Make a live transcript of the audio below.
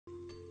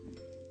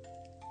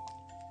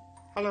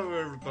Hello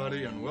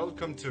everybody and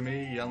welcome to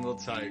me, Jan the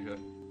Tiger.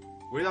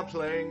 We are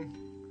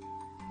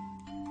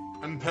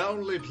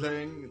apparently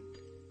playing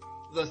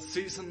the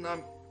season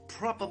I'm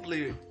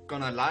probably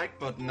gonna like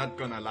but not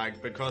gonna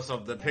like because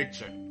of the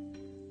picture.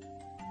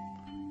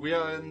 We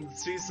are in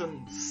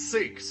season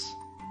 6.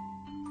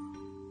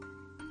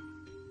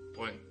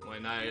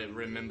 When I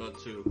remember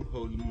to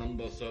hold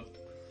numbers up.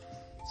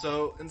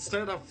 So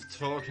instead of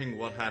talking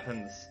what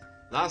happens,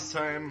 last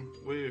time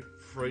we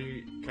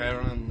free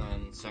Karen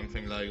and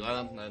something like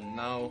that, and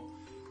now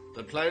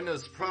the plane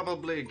is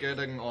probably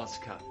getting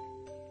Oscar.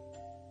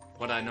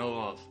 What I know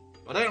of.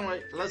 But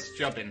anyway, let's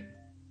jump in.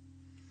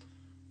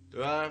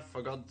 Do I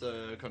forgot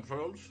the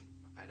controls?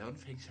 I don't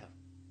think so.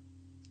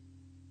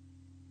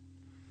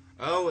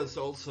 Oh, it's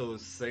also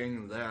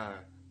saying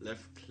there,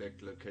 left click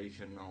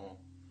location or...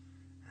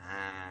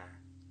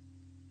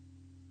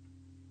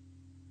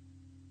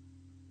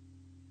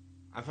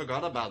 I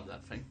forgot about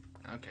that thing.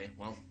 Okay,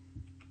 well.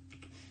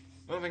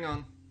 Moving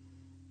on.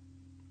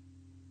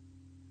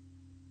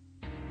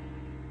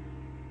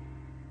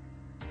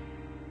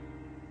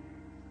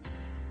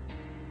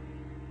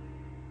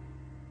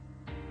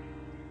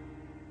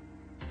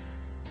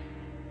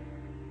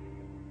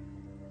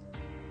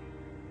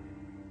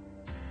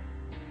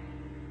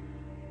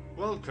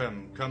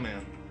 Welcome, come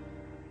in.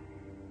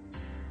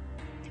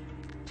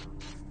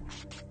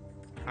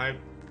 Hi,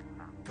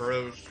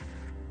 Bruce.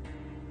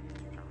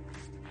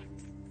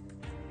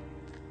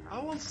 I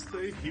will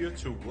stay here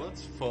to watch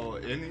for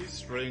any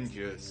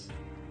strangers.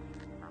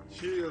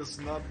 She is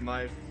not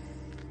my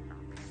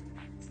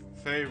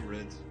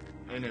favorite,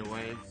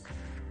 anyway.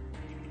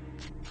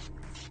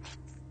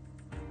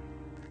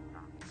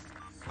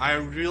 I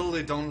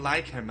really don't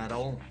like him at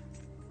all.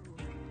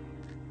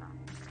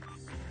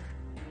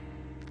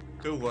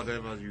 Do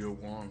whatever you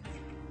want.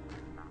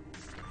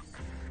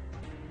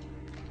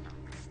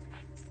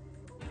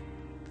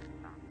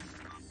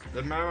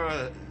 The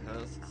mirror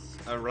has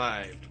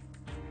arrived.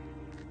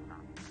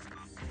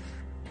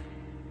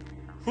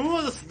 Who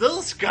is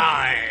this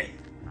guy?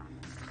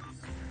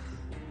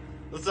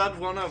 Is that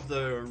one of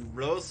the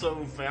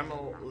Rosso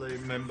family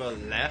member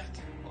left?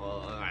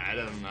 Or I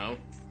don't know.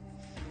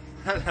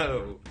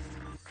 Hello.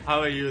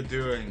 How are you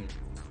doing,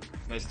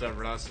 Mr.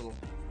 Russell?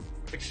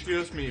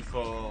 Excuse me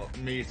for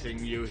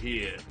meeting you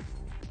here.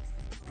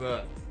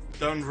 But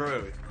don't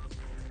worry.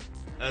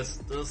 As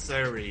this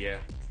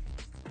area,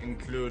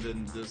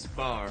 including this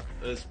bar,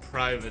 is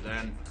private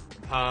and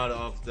part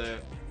of the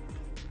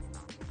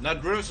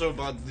not Russo,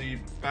 but the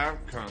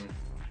Balkan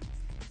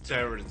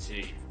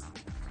charity.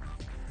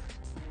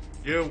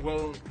 You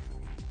will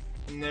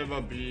never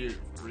be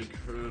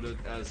recruited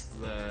as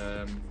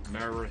the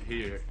mayor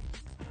here.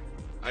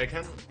 I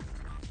can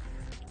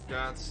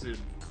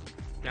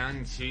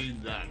guarantee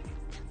that.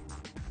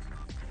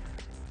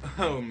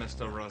 Oh,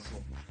 Mr.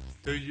 Russell,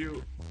 do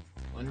you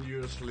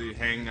unusually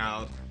hang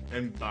out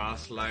in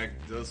bars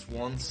like this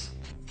once?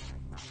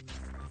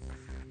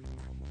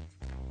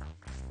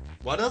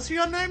 What is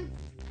your name?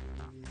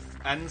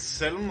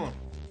 Anselmo.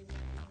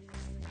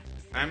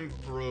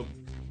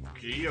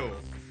 Ambrogio.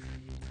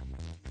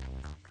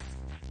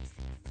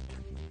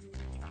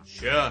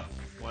 Sure,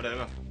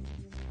 whatever.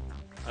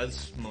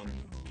 Anselmo.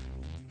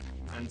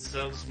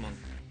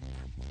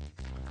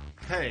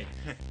 Hey,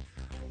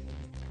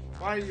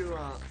 why you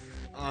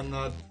are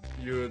not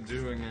you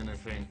doing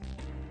anything?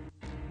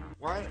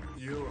 Why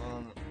you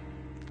are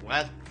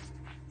what?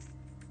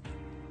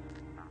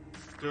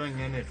 Doing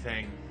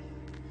anything?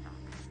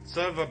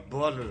 Serve a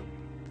bottle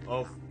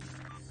of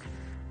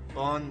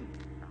Bon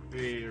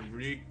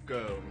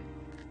Berigo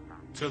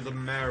to the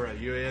mirror,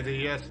 you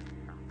idiot.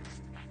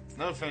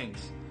 No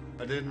thanks.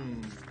 I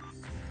didn't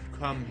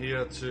come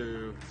here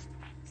to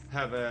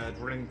have a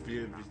drink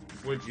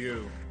with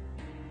you.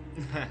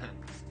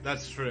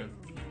 That's true.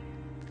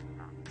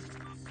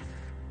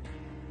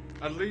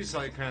 At least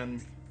I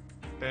can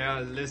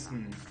bear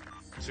listen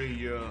to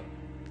your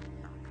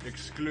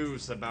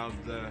excuse about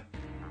the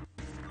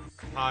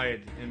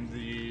hide in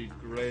the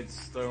Great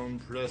Stone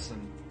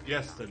Prison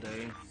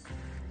yesterday.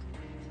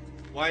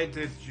 Why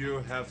did you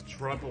have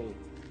trouble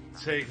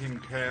taking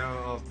care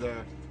of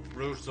the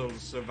Russo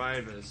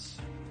survivors?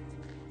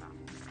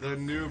 The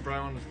New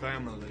Brown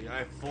family,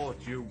 I thought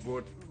you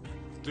would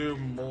do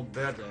more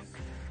better.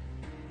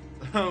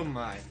 Oh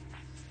my.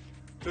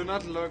 Do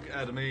not look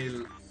at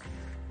me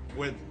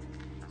with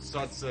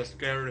such a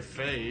scary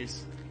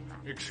face.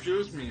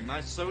 Excuse me,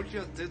 my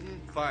soldier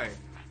didn't fight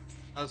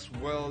as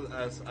well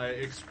as I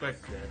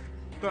expected,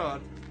 but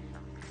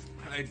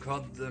I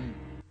got them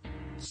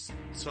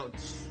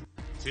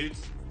teach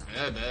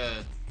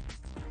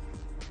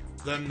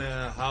them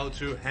how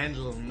to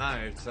handle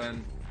knives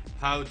and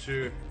how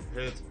to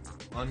hit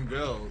on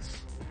girls.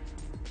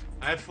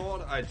 I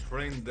thought I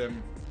trained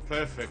them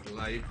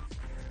perfectly.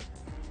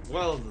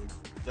 Well,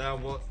 there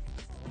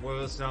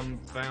were some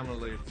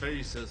family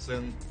faces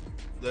in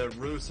the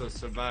Russo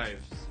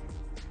survives.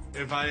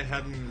 If I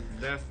hadn't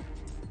left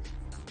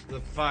the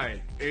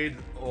fight 8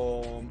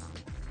 or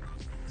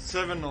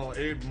 7 or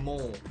 8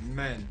 more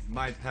men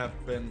might have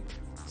been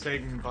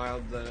taken by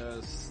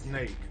the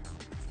snake.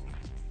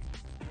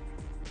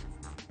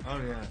 Oh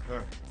yeah,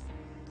 her.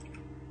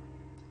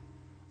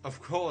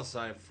 Of course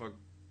I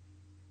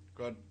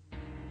forgot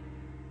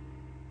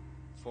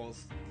for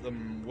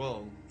them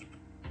well.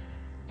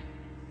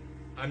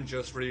 I'm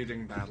just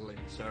reading badly,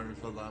 sorry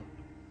for that.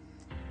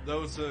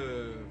 Those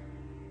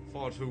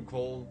fought who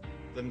call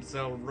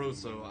themselves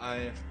Russo, I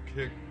have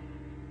kicked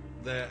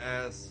their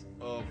ass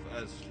of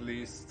at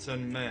least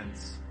 10 men.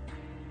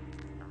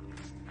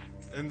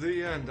 In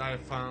the end I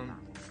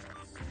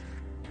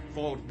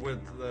fought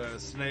with the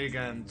snake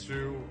and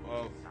 2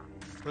 of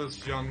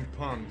his young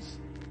punks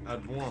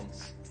at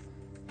once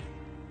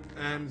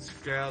and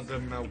scared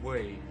them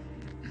away.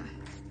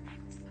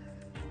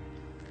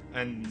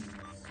 And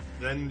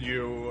then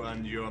you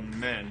and your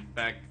men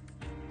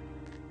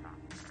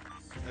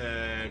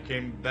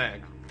came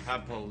back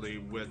happily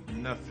with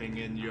nothing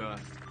in your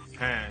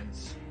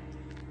hands.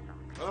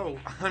 Oh,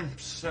 I'm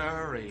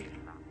sorry.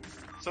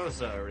 So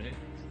sorry.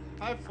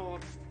 I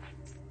thought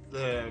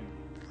the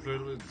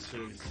privilege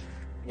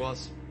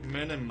was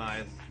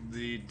minimize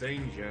the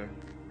danger.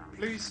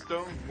 Please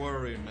don't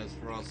worry, Miss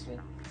Russell.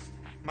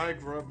 My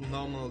group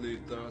normally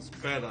does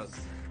better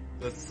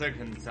the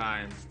second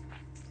time.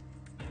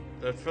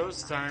 The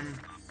first time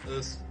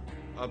is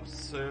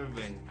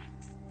observing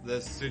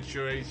the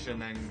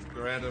situation and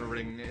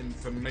gathering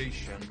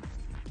information,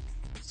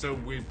 so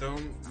we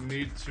don't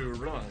need to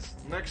rush.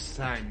 Next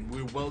time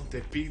we will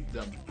defeat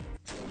them.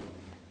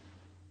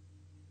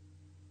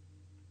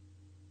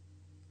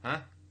 Huh?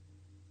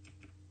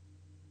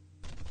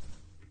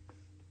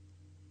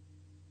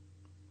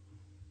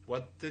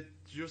 What did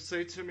you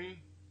say to me?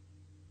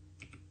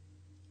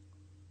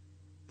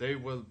 They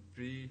will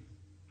be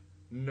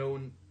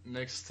known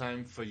next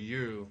time for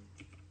you.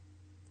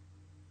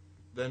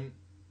 Then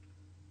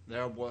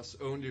there was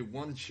only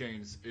one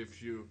chance: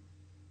 if you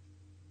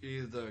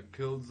either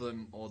kill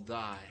them or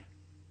die.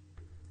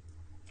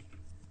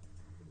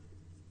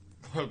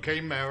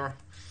 Okay, Mara.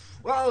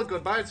 Well,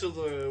 goodbye to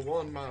the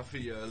one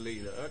mafia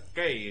leader.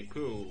 Okay,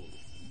 cool.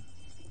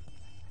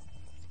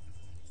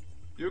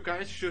 You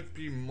guys should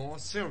be more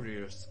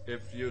serious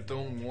if you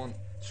don't want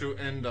to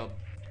end up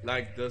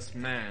like this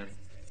man.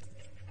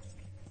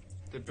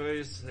 The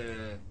base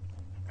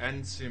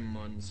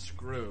Antimon's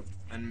group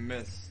and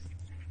mess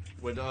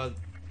with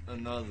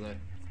another,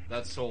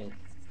 that's all.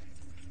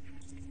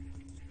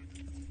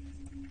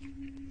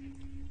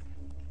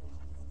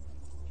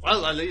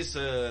 Well, at least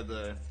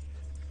that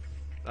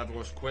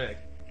was quick.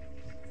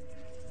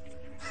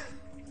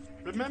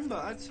 Remember,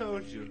 I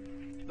told you,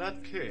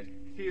 that kid,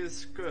 he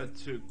is good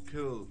to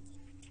kill,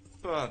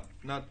 but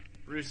not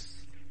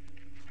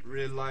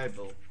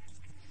reliable.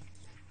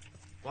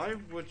 Why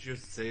would you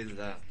say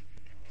that?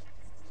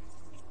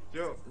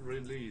 Your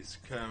release,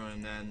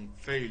 Karen, and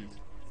failed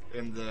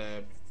in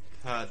the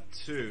part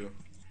 2.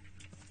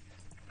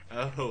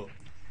 Oh,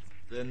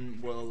 then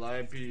will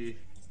I be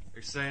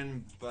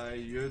examined by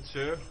you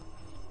too?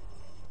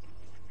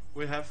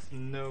 We have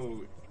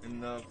known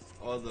enough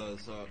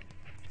others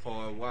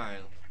for a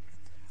while.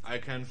 I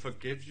can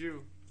forgive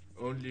you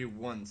only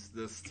once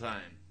this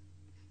time.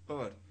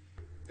 But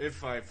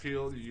if I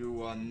feel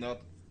you are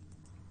not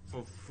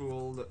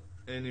fulfilled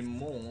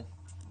anymore,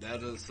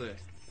 that is it.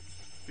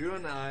 You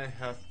and I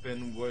have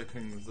been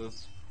working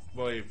this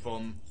way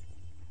for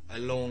a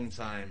long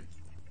time.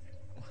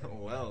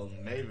 Well,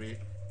 maybe.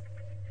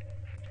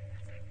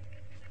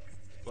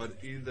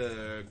 But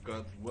either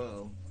got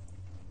well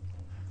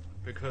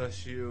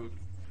because you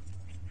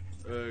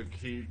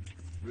keep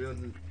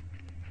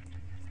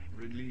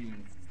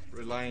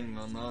relying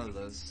on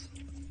others.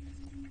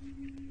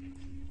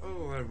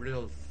 Oh, a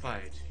real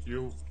fight.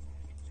 You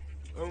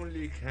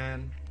only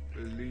can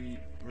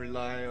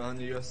rely on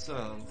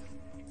yourself.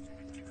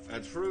 A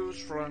true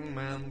strong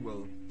man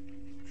will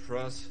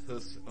trust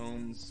his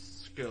own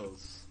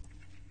skills.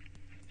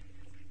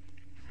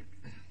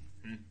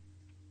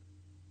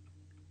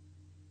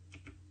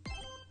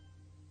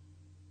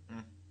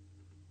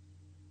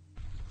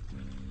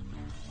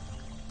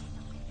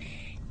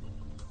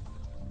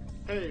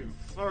 Hey,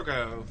 fuck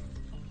off.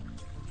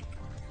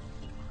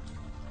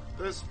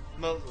 This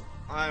melted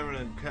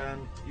iron,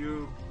 can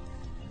you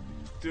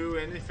do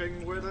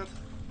anything with it?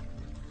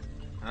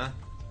 Huh?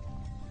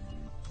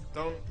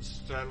 Don't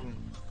startle.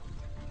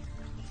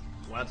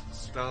 What?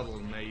 Startle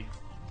me.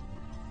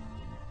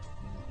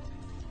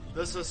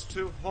 This is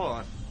too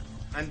hot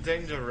and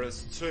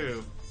dangerous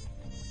too.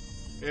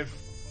 If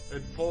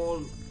it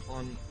falls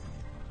on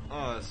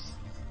us,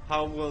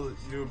 how will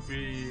you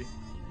be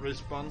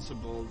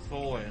responsible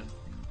for it?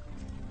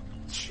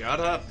 Shut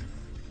up!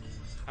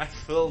 I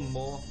feel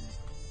more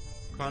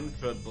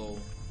comfortable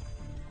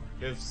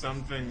if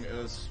something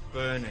is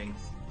burning.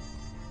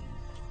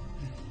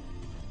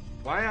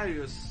 Why are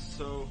you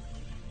so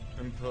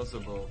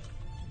impossible?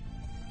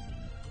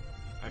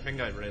 I think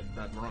I read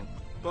that wrong.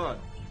 But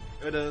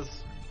it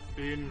has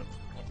been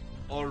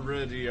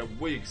already a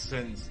week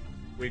since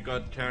we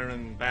got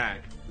Karen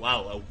back.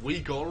 Wow, a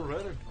week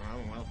already?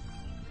 Oh well.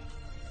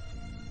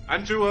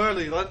 I'm too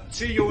early. Let's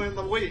see you in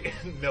the week.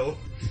 No.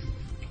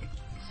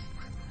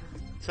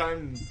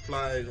 Time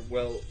flies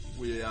while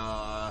we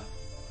are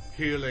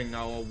healing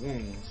our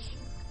wounds.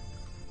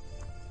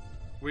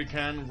 We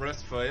can't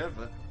rest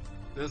forever.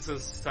 This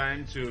is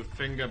time to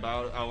think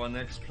about our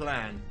next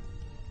plan.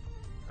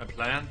 A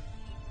plan?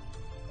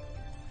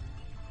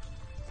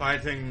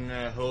 Fighting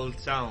a whole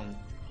town.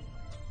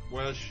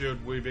 Where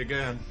should we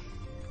begin?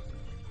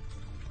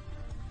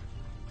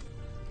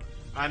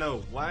 I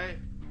know, why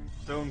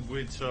don't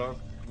we talk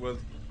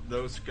with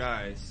those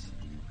guys?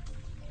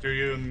 Do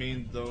you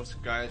mean those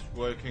guys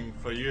working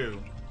for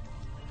you?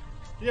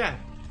 Yeah.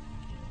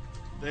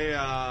 They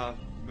are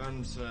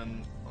guns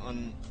and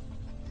on...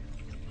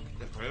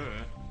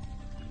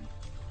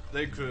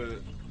 They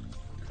could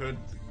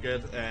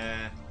get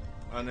an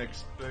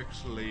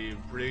unexpectedly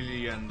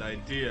brilliant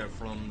idea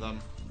from them.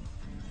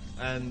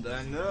 And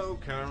I know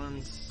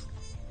Karen's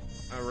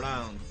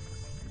around.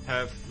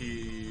 Have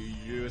he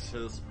used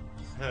his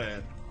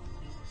head?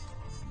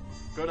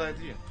 Good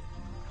idea.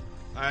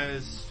 I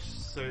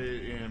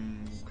see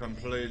him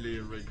completely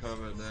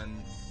recovered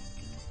and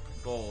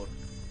bored.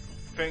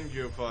 Thank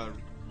you for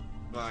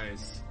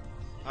advice.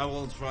 I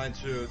will try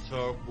to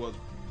talk with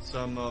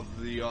some of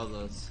the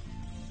others.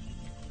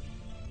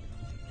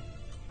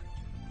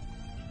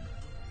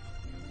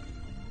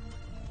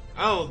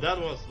 Oh, that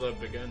was the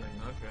beginning,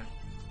 okay.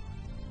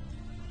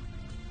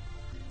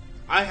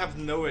 I have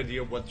no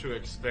idea what to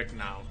expect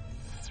now.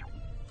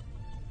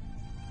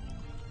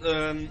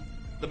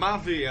 The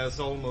Mafia is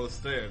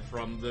almost there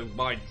from the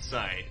white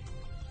side.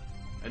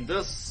 And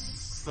this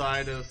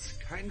side is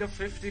kind of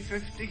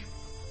 50-50.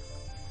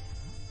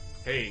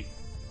 Hey.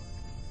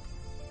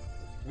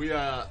 We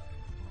are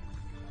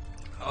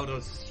out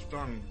of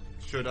stone.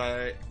 Should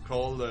I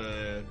call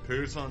the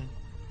person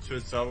to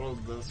settle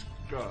this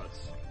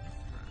gods?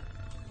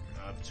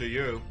 Up to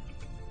you.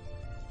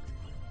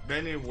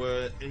 Many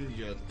were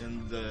injured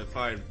in the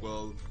fight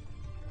while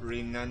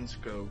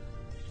Renansko.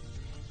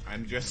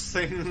 I'm just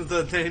saying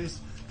the names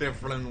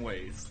different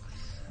ways.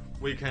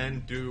 We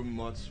can't do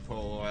much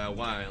for a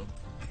while.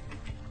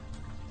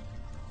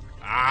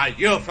 Ah,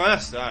 you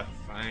first! Ah,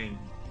 fine.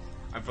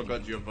 I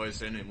forgot your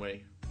voice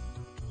anyway.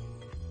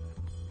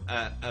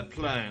 A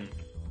plan.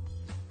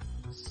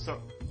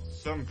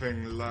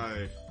 Something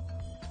like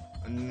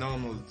a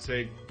normal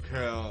take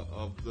care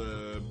of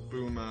the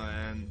Boomer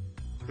and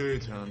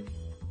Putin.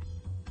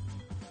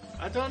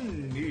 I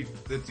don't need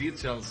the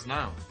details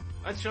now.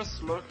 I'm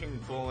just looking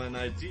for an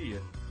idea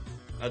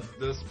at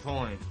this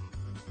point.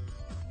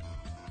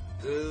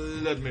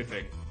 Let me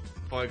think.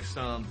 For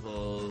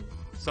example,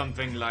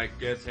 something like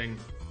getting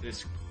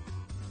this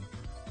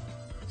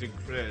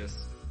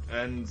decrease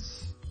and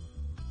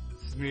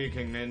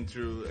sneaking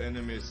into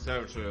enemy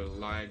territory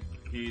like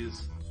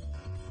he's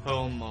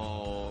home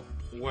or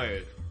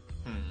work.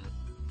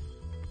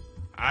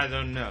 I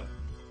don't know.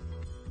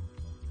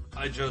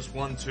 I just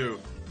want to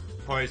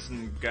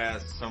poison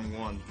gas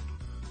someone.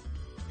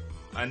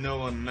 I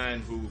know a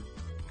man who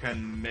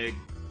can make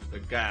the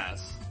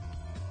gas.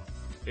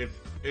 If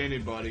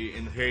anybody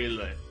inhale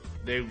it,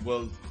 they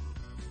will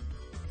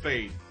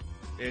fade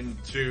in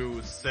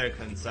 2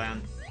 seconds.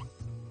 And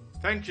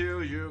thank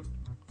you, you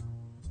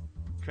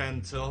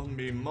can tell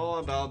me more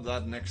about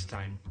that next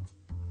time.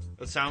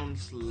 It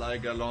sounds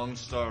like a long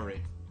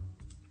story.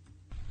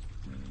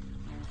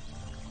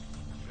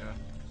 Yeah.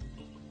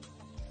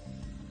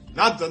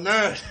 Not the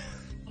nerd!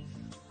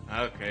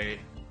 Okay.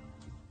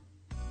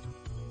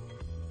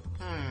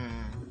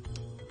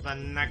 The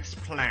next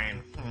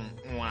plan.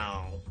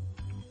 Well,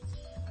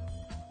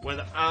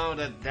 without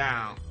a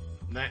doubt,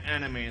 the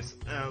enemy is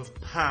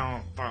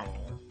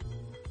powerful.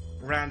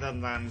 Rather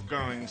than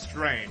going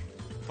straight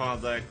for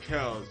the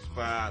kills,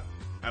 but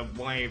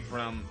away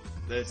from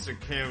the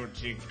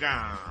security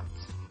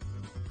guards.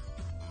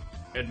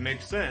 It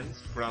makes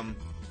sense from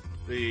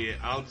the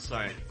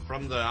outside.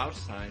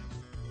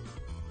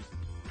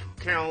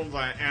 Kill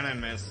the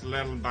enemies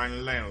little by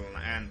little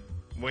and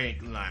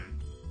weak them.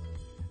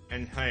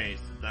 And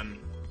haste them.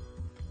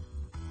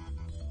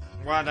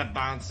 What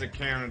about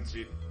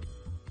security?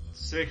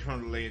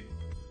 Secretly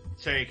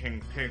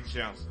taking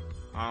pictures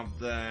of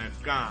the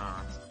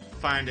guards,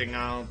 finding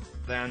out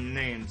their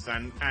names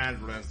and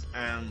address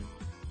and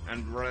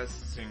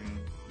arresting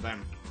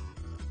them.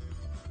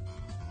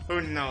 Who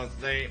knows,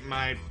 they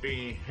might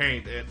be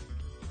hated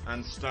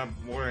and stop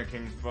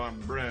working for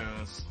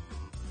Bruce.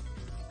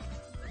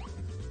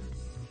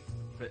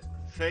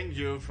 Thank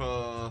you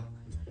for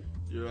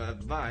your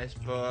advice,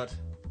 but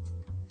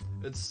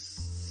it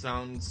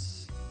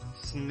sounds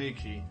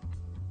sneaky.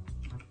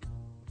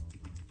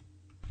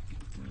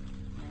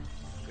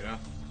 Yeah.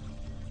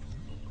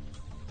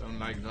 Don't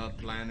like that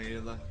plan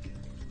either.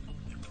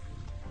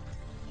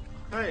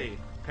 Hey,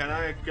 can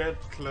I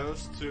get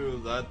close to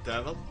that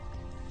devil?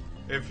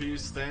 If he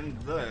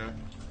stands there,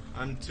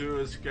 I'm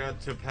too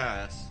scared to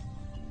pass.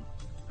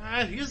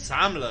 He's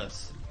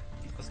harmless.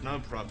 That's no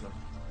problem.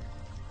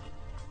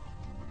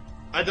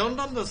 I don't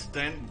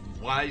understand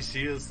why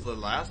she is the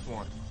last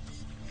one.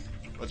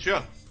 But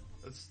sure,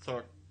 let's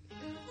talk.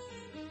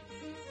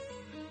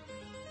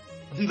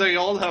 They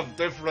all have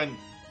different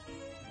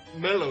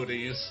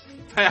melodies.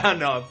 Fair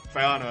enough,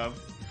 fair enough.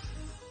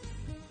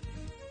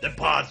 The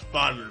past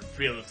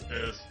battlefield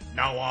is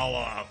now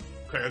our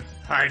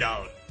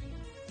hideout.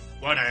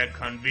 What a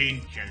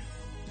convenience.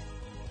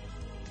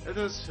 It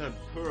is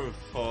proof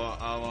for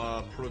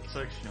our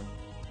protection.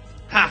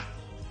 Ha!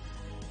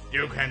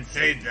 You can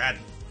say that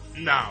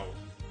now.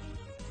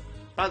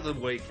 By the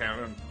way,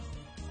 Karen,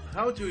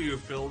 how do you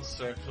feel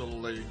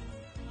sexually?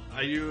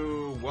 Are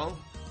you, well,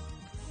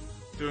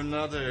 do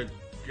not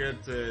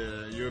get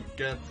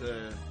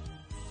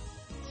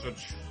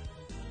such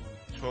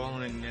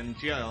trolling in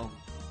jail?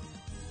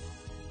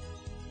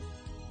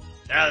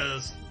 There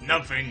is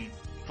nothing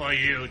for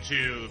you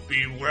to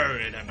be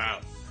worried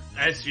about.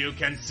 As you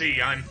can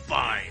see, I'm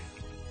fine.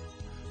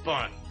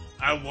 But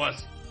I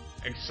was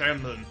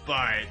examined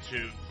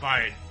to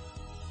fight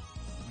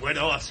with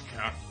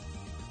Oscar.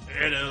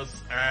 It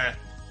is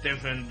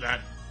different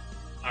that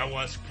I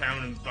was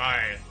counted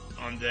by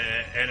on the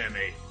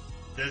enemy.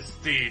 This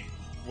deed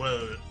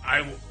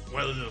I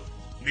will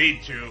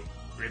need to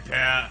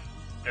repair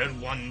it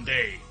one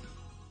day.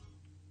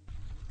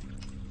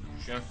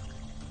 Sure.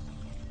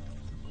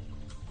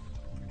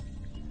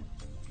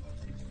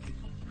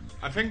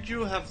 I think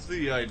you have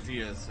the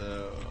idea,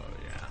 so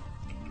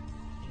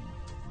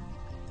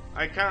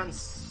yeah.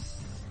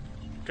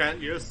 Can't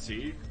you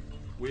see?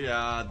 We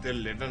are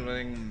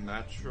delivering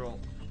naturals.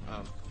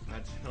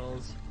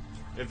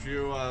 If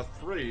you are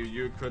free,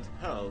 you could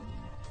help.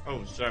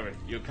 Oh, sorry,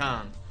 you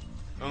can't.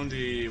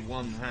 Only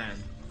one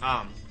hand.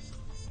 Arm.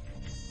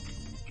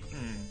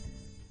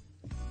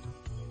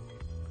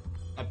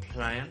 A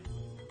plan?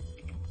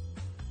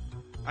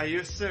 Are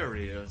you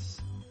serious?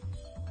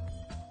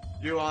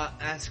 You are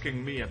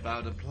asking me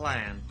about a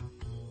plan.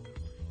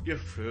 You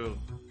fool.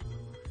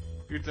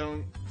 You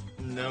don't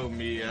know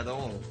me at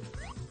all.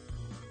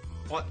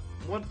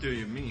 What do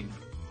you mean?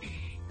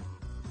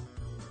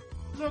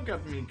 Look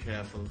at me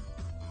careful.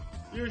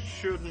 You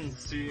shouldn't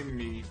see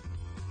me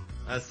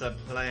as a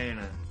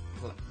planner.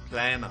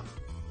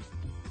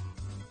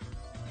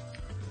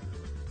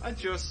 I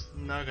just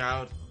knock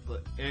out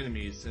the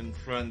enemies in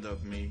front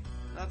of me.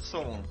 That's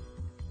all.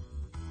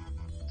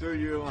 Do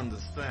you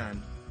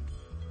understand?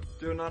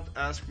 Do not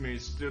ask me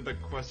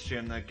stupid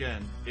question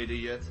again,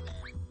 idiot.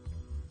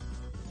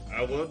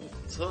 I would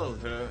tell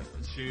her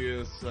she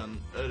is an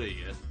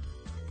idiot.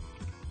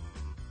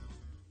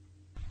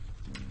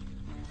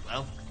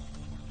 Well,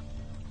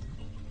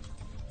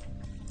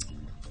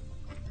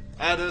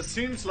 and it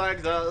seems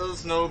like there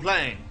is no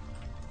plan,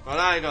 but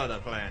I got a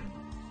plan.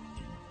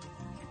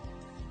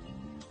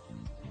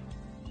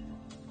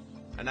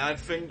 And I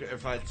think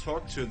if I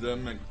talk to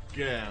them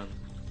again,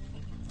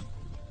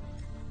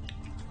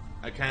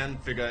 I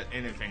can't figure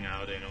anything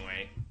out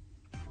anyway.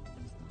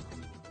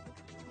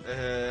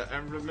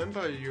 And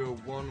remember you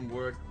won't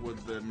work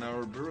with the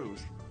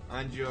Marabouts,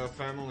 and you're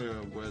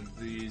familiar with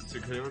the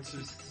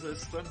security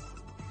system?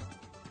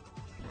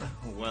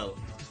 Well,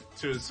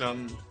 to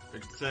some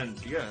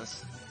extent,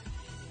 yes.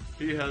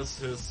 He has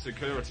his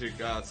security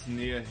guards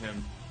near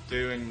him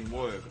doing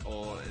work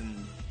or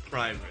in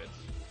private.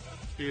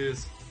 He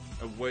is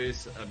a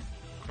ways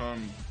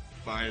come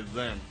by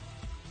them.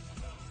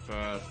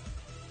 But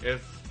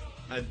if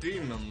a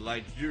demon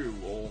like you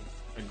or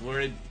a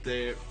great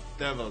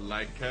devil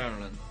like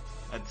Karen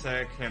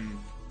attack him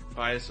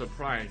by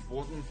surprise,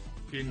 wouldn't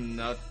he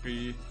not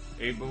be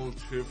able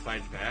to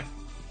fight back?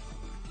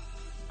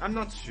 I'm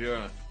not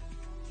sure.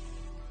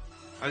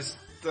 I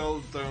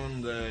still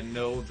don't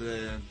know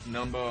the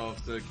number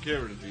of the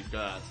security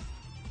guards,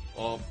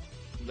 or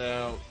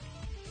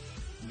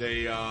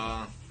they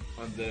are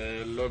on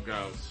the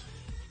lookout.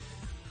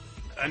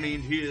 I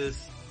mean, he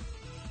is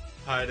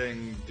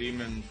hiring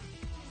demons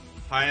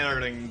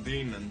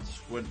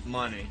with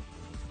money.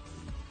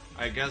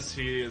 I guess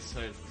he is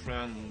a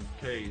trend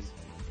case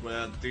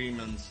where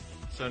demons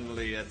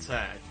suddenly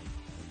attack.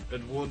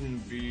 It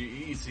wouldn't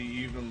be easy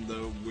even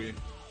though we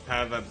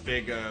have a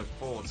bigger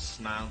force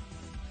now.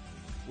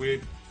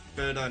 We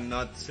better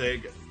not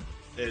take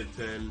it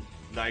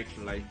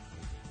lightly.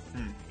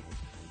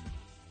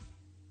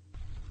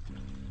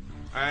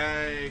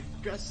 I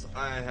guess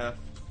I have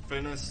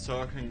finished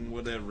talking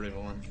with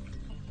everyone.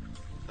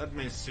 Let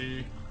me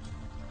see.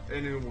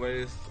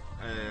 Anyways,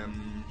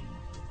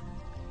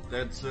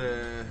 let's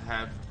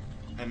have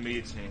a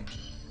meeting.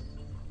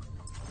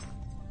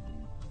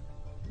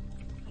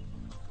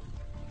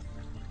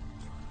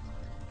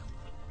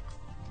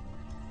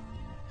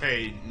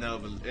 Hey,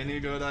 Noble, any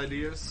good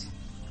ideas?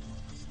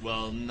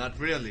 Well, not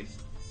really.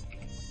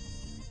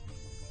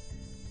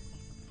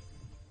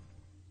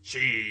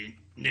 She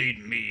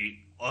need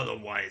me,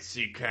 otherwise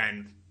she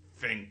can't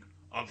think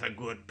of a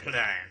good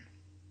plan.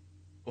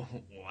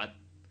 What?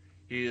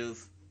 He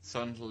is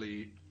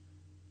suddenly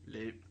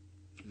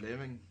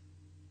living?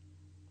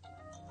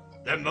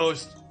 The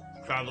most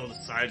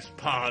troublesome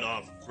part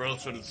of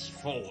Russell's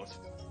fort.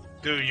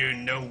 Do you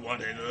know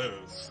what it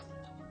is?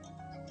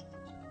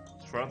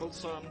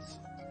 Troublesome?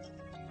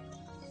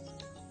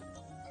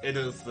 It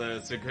is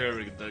the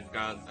security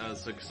guard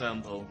as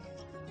example.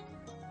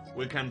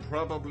 We can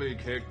probably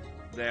kick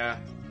their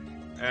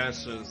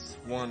asses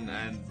one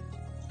at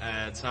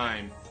a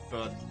time,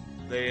 but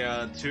they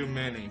are too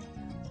many.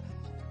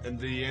 In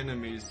the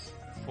enemy's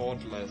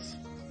fortress,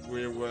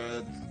 we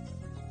were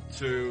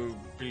to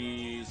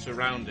be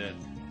surrounded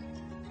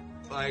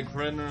by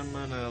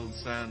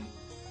criminals and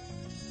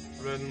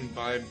ridden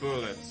by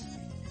bullets.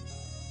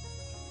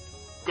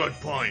 Good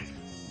point.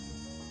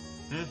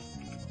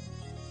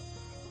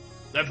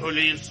 The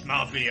police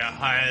must be a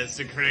higher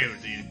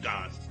security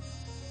guard.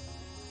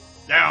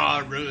 There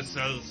are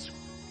Russo's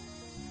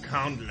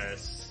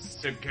countless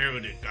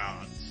security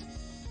guards.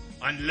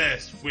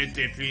 Unless we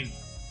defeat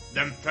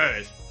them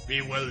first,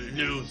 we will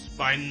lose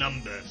by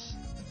numbers.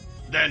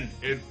 Then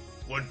it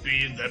would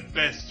be the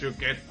best to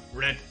get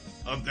rid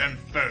of them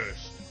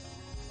first.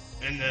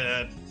 In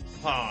the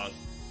past,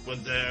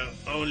 with the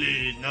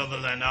only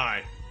Novel and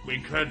I, we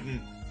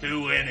couldn't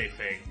do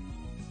anything.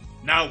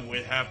 Now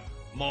we have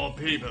more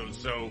people,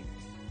 so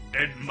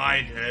it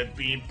might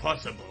be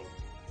possible.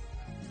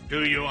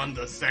 Do you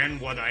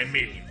understand what I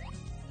mean?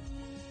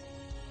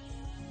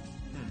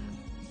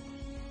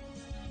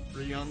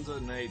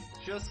 308,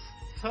 just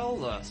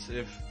tell us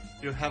if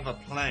you have a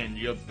plan,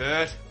 you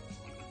bird.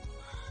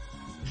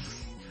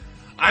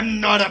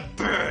 I'm not a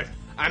bird,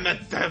 I'm a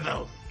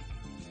devil.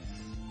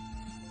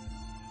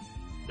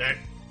 The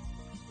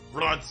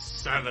Rod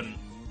 7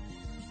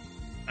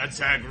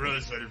 attack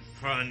Russell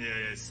from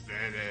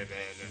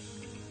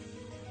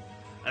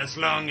as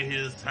long as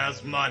he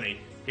has money,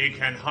 he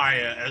can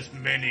hire as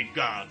many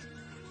guards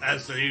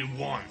as he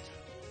wants,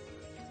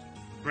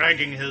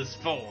 breaking his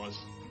force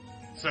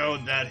so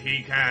that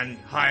he can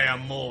hire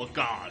more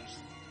guards.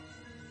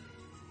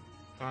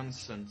 For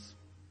instance,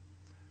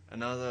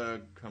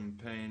 another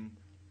campaign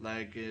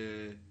like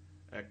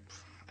I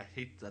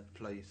hate that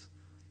place.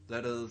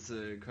 That is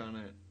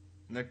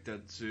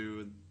connected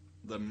to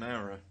the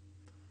mirror.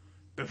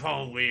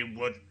 Before we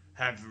would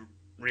have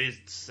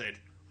reached it,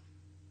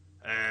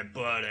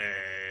 but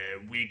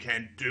we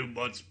can do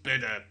much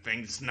better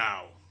things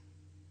now.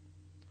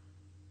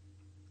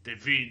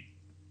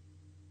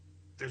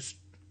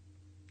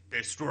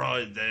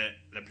 Destroy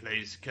the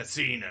place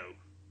casino.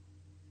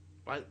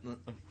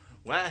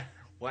 Why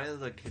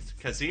the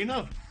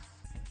casino?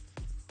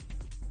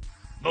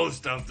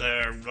 Most of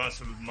the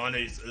Russell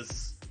money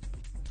is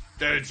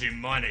dirty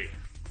money.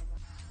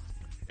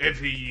 If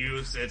he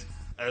used it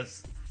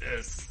as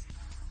is,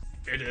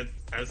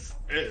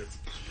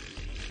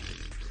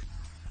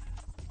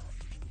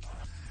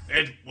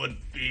 it would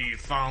be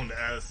found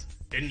as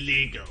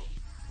illegal.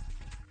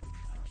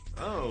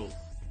 Oh,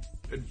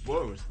 it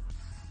would.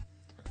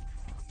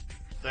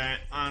 The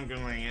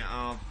ongoing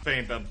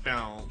paper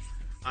bills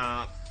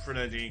are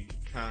pretty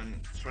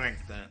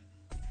contracted.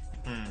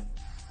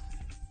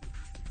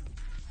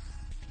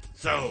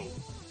 So,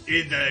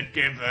 either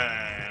give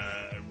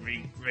a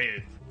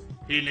regret.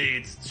 He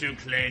needs to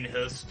clean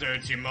his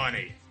dirty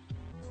money.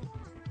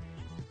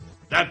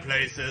 That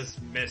place is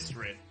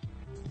mystery.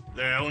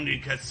 The only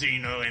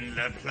casino in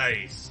the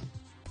place.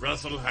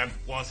 Russell had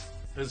washed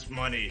his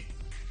money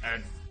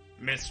at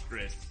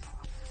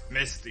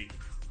Misty.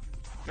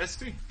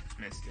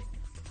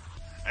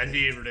 And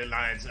he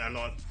relies a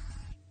lot,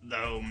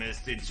 though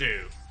Misty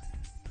too.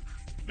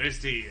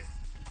 Misty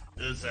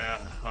is a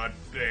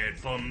hotbed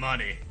for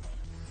money.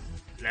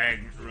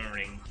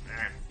 Laundering.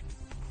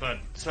 But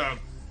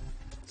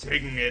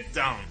taking it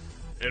down,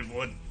 it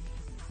would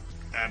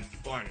a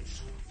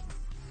bunch.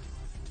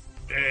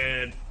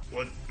 It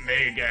would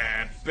make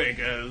a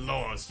bigger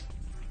loss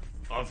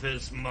of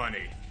his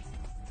money.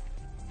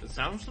 It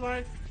sounds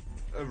like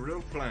a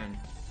real plan.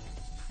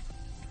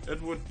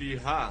 It would be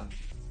hard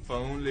for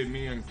only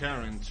me and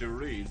Karen to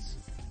reach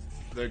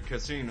the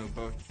casino,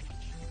 but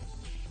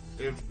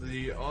if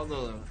the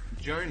other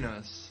join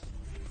us,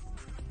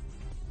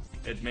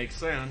 it makes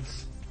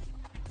sense.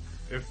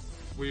 If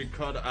we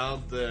cut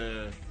out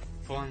the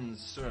fun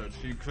search,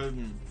 he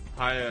couldn't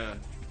hire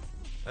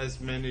as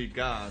many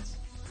guards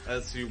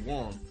as he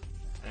wants,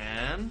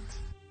 and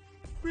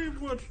we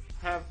would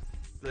have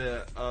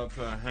the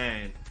upper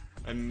hand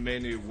in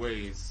many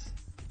ways.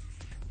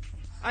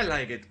 I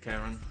like it,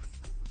 Karen.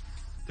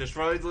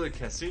 Destroy the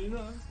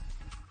casino,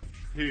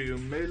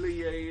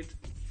 humiliate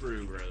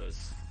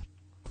brewers.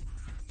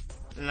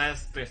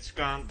 Let's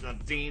discuss the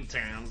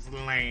details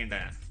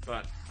later,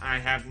 but I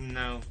have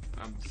no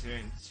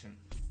objection.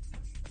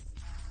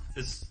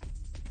 It's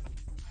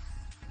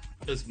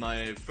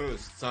my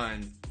first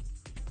time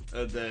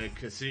at the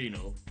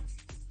casino.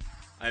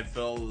 I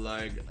felt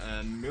like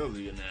a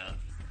millionaire.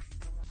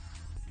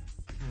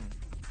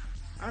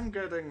 I'm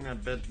getting a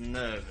bit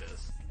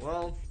nervous.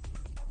 Well,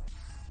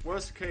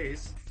 worst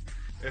case,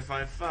 if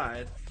I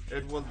fight,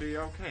 it will be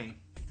okay.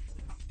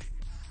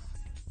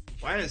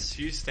 Why is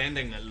she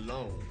standing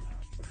alone?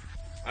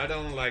 I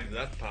don't like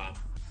that part.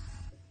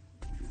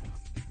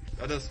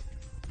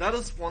 That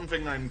is one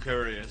thing I'm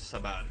curious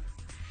about.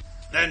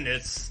 Then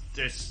it's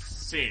this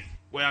scene.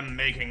 We're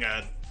making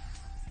a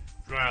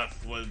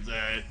draft with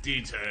the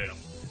detail.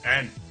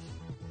 And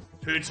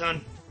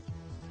Putin,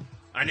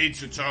 I need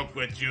to talk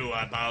with you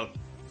about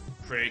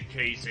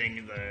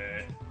pre-casing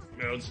the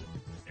mills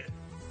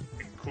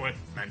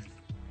equipment.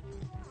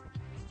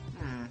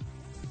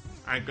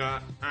 I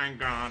got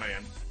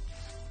it.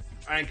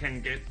 I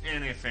can get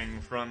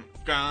anything from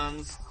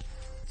guns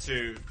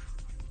to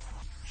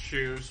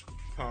shoes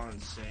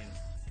pouncing.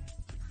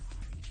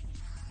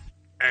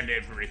 And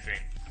everything.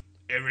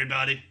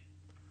 Everybody,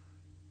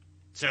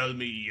 tell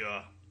me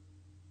your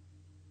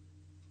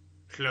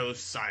close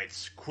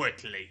sights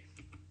quickly.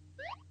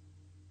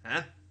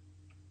 Huh?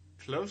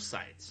 Close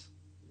sights?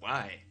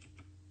 Why?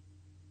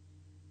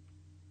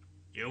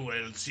 You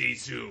will see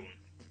soon.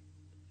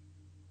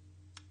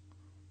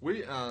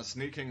 We are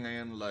sneaking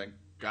in like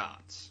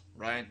gods,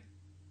 right?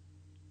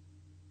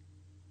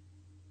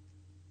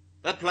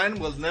 That plan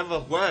will never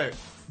work.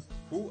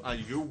 Who are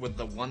you with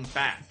the one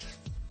bat?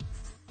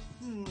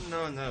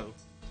 No.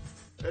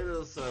 It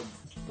is a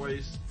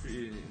waste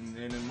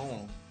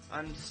anymore.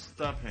 I'm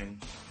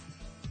stopping.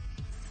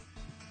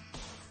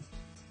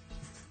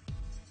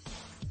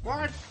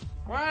 What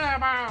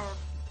about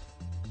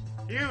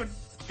you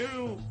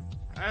do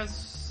as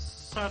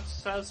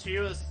such as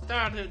you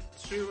started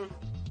to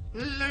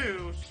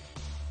lose?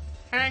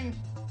 Hang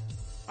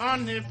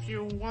on if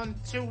you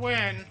want to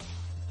win.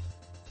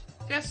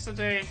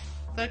 Yesterday,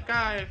 the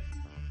guy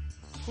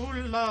who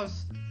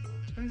lost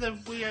in the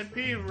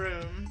VIP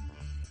room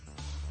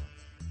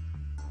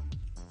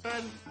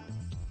said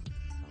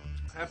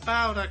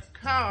about a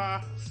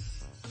car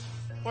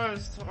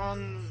worst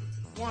on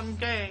one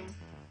game.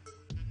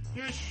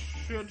 You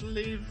should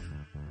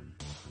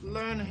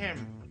learn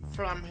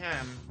from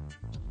him.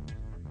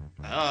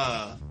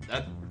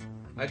 That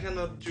I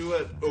cannot do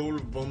an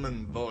old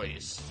woman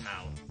voice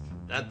now.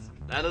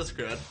 That is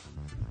good.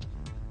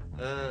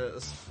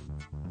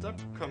 Stop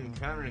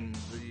comparing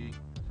the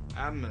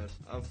amount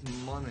of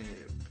money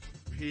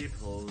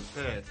people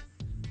bet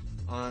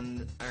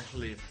on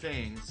actually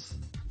things.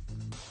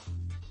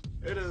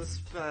 It is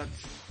bad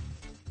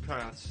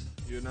cut,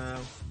 you know.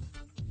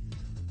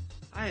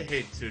 I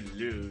hate to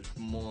lose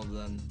more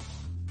than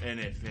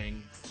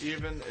anything,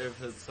 even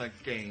if it's a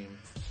game.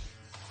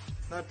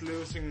 Not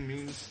losing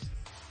means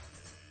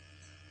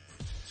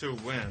to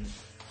win,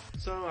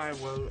 so I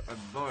will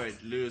avoid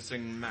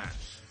losing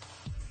match.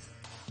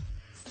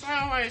 So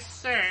I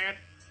said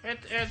it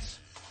is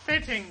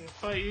fitting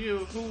for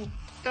you who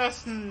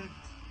doesn't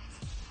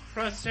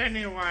trust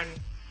anyone,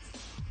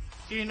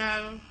 you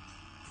know?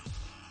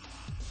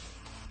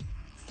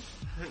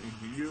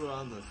 You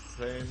are the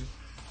same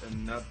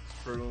and not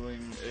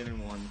fooling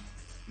anyone,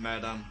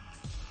 madam.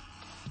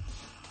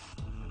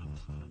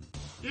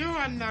 You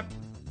are not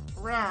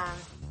wrong.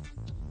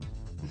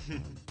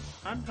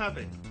 I'm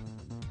happy.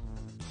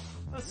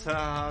 It's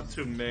hard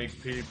to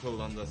make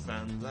people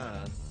understand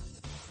that.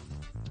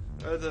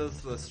 It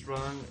is the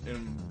strong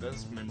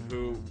investment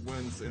who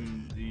wins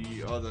in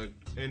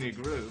any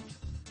groups.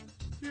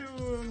 You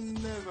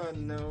never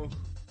know.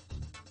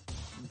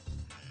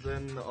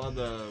 Then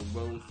other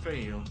will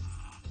fail.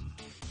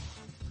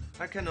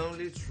 I can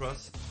only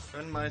trust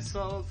in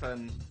myself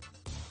and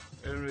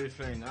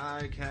everything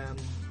I can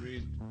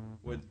read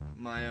with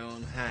my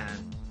own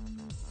hand.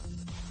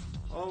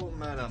 Oh,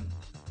 madam,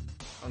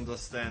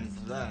 understand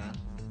that.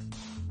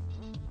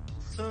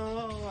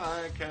 So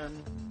I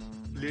can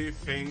leave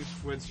things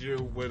with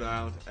you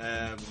without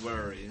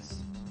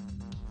worries.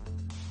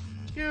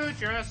 You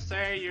just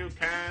say you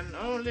can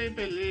only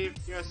believe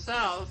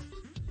yourself.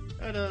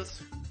 It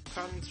is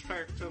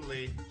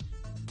contractually.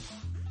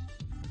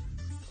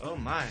 Oh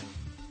my,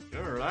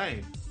 you're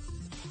right.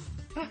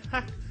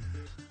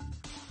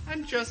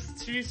 I'm just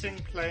teasing,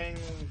 playing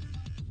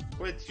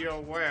with your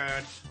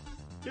words.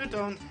 You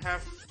don't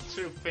have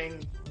to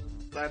think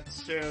that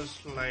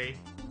seriously.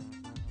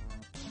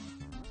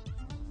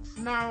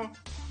 Now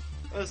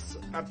it's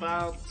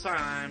about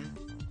time.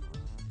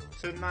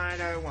 Tonight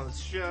I will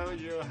show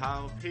you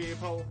how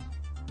people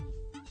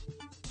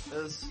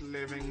is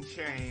living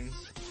change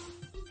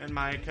in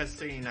my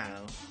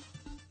casino.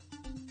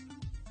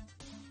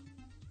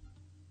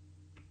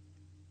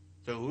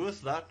 So who is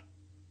that?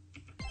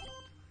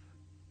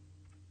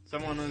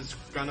 Someone is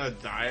gonna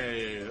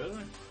die.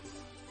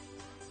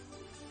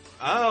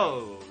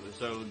 Oh,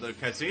 so the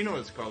casino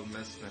is called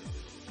Mistman.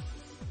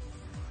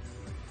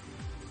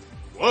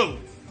 Whoa!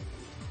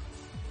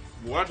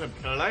 What a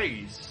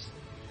place!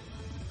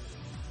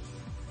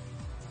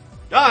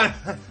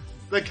 Ah!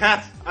 The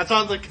cat! I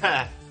saw the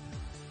cat!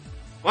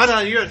 What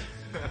are you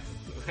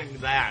doing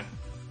that?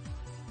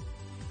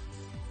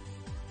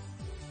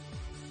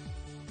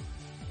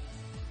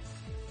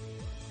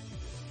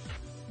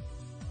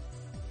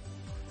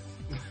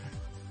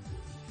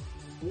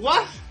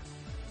 What?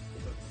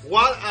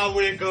 What are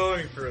we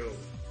going through?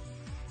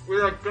 We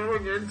are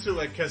going into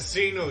a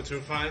casino to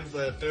find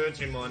the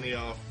dirty money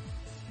of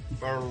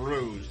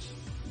Barus.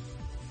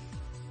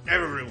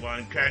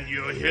 Everyone, can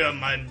you hear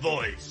my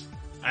voice?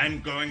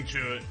 I'm going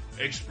to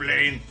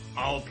explain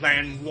our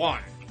plan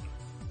 1.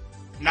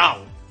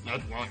 No, not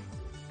 1.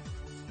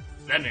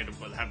 Then it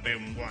will have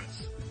been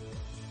once.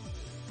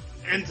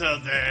 enter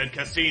the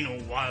casino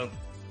while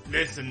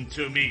listen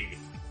to me.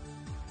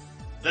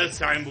 This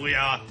time we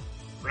are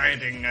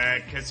raiding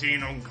a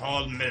casino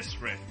called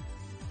Mystery.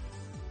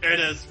 It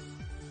is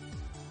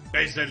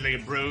basically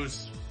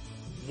Bruce's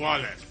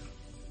wallet.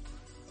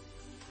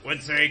 We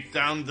take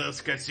down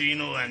this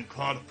casino and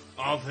cut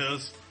off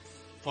his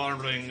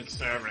foreign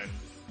servant.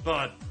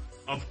 But,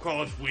 of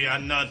course, we are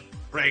not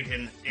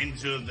breaking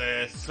into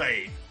the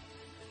safe.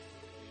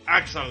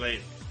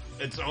 Actually,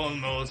 it's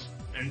almost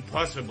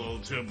impossible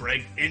to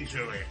break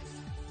into it.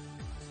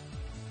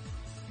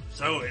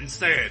 So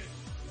instead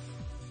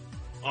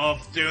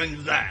of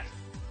doing that,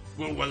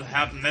 we will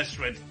have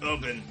Mesrit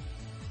open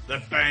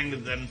the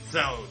bank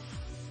themselves.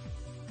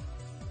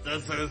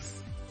 This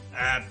is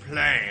a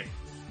plan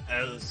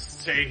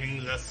as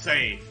taking the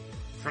safe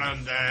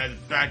from the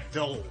back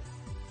door.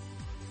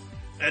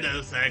 It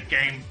is a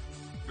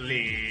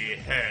gameplay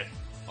head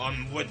on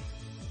which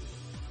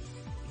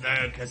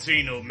the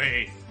casino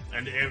made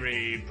in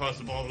every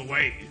possible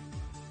way.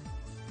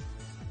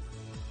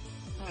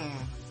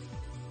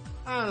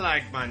 I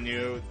like my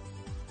new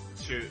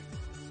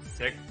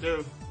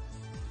sector.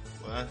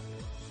 What?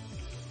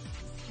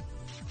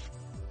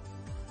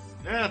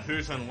 Yeah,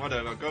 Putin,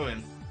 whatever, go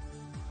in.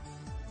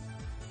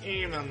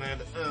 Even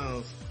it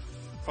is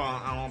for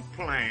our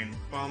plane,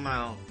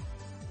 formal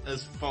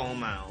is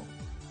formal.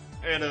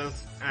 It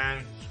is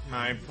and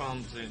my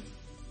prompting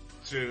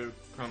to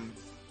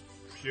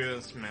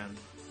confusement.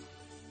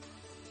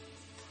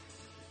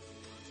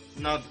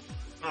 Not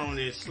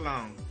only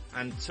Sloan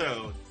and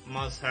Toad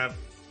must have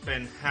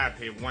been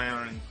happy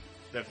wearing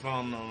the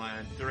formal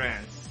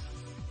dress.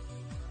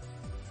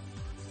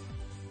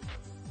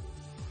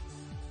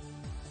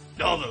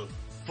 Double,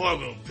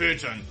 Fogel,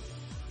 Putin,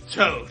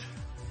 Toad,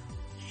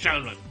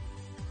 Sheldon.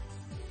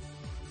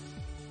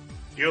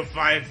 You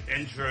 5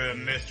 enter a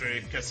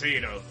mystery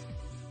casino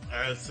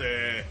as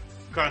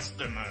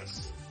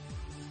customers.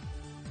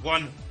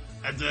 One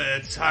at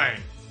a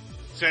time.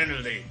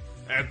 Generally,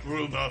 a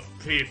group of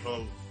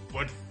people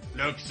would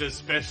look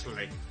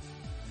suspiciously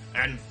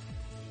and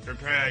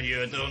prepare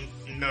you don't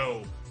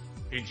know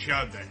each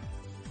other.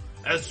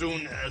 As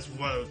soon as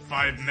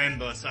 5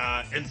 members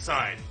are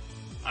inside,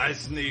 I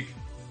sneak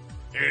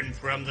in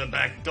from the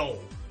back door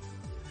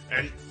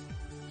and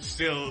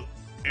steal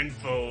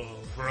info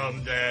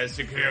from the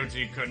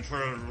security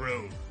control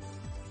room.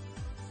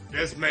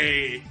 That's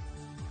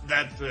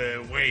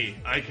the way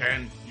I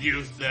can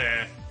use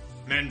the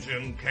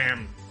mention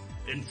cam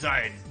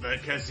inside the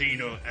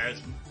casino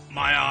as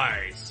my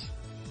eyes.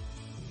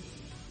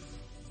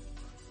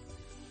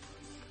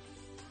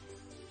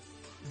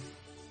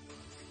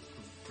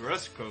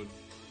 Dress code?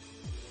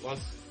 Was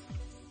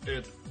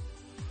it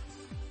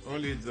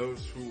only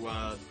those who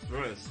are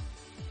dressed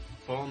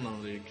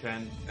formally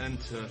can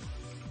enter?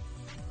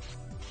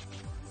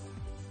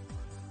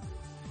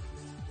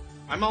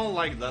 I'm all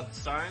like that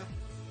style,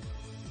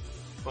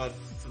 but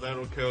a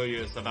little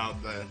curious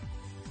about the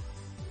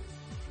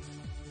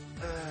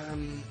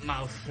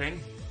mouth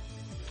thing.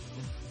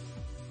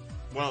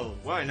 Well,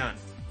 why not?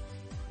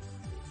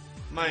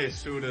 My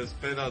suit is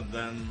better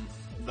than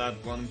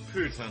that one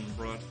Putin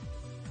brought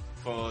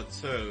for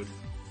Toad.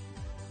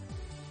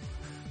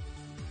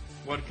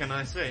 What can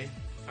I say?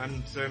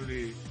 I'm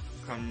totally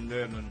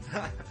condemned.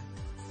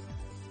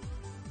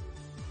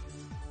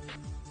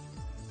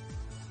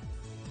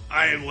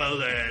 I will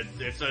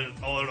defend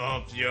all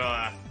of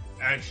your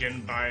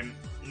action by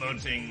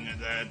noting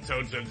the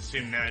total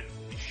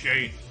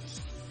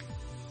simulations.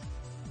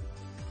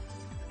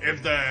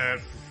 If the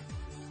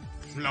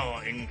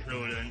flaw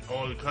including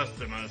all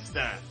customer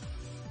staff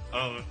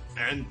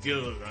and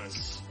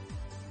dealers,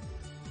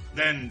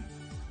 then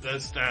the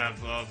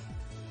staff of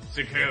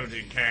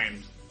security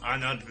cams are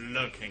not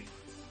looking.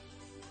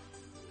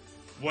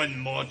 Win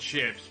more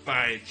chips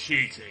by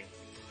cheating.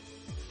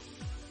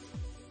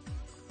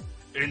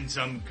 In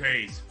some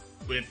case,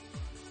 we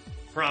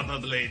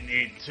probably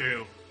need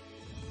to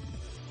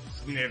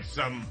sniff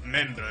some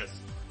members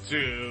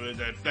to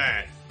the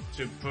back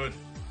to put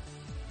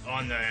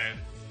on the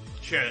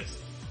chest.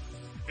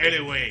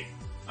 Anyway,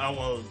 I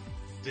will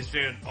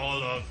dispute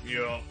all of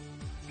your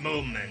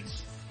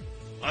movements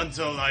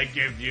until I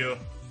give you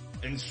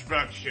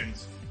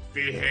instructions.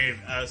 Behave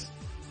as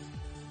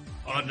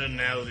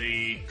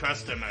ordinary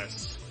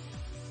customers.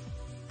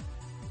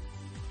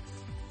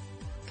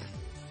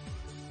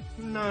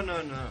 No.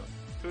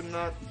 Do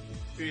not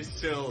be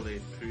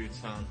silly,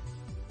 Putin.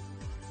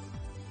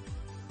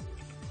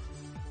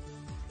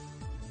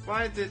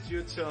 Why did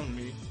you tell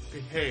me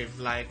behave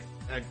like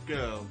a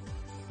girl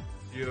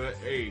your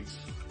age?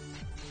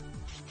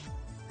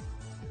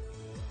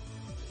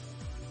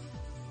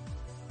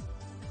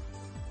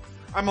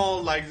 I'm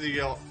all like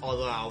the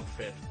other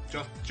outfit.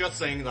 Just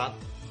saying that.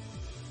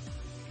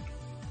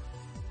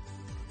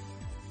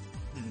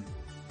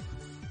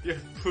 You're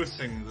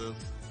pushing this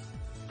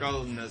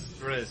goldenest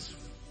dress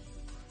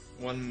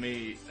on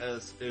me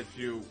as if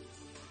you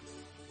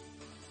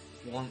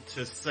want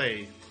to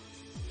say,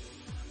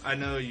 I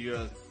know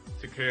your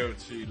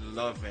security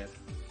love it.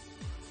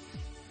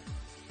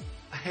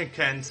 I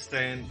can't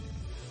stand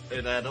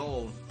it at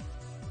all.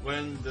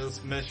 When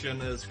this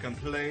mission is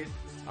complete,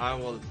 I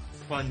will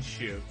punch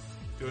you.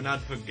 Do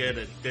not forget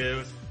it,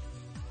 dude.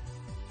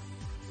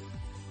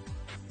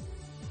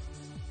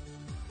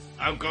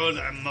 Our goal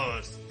at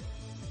most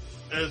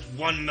is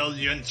 1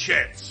 million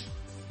chips.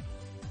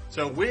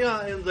 So we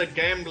are in the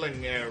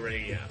gambling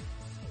area.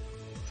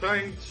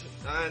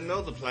 I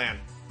know the plan.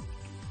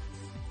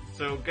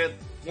 So get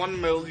 1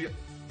 million.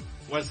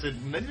 Was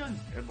it million?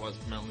 It was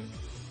million.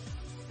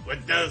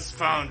 With this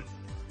found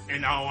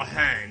in our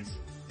hands,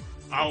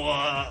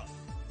 our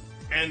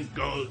end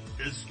goal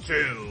is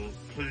to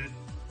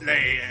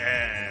play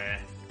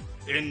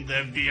in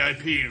the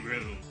VIP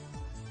room.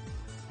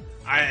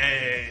 I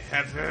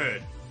have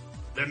heard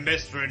the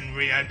Mr. in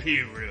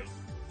VIP room,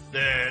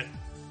 the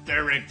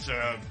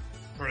director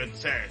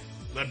protect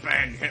the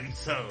band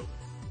himself,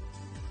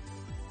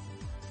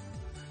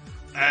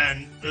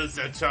 and is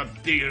a top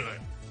dealer.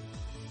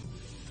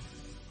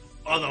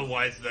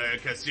 Otherwise, the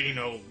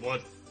casino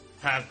would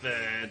have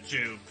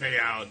to pay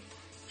out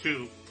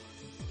to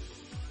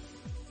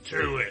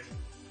it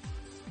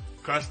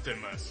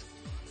customers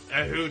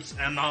a huge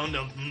amount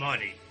of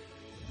money,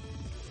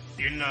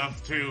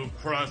 enough to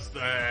cross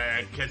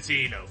the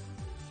casino.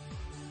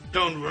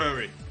 Don't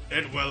worry,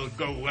 it will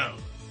go well.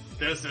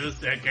 This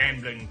is a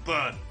gambling,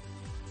 but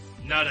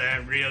not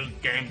a real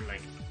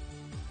gambling.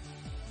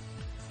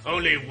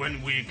 Only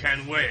when we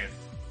can win,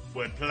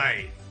 we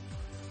play.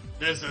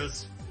 This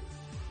is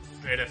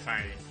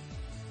verifying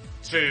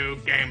to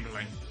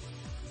gambling.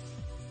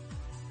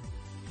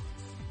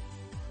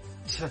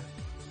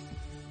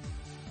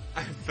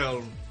 I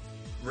felt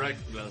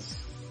reckless.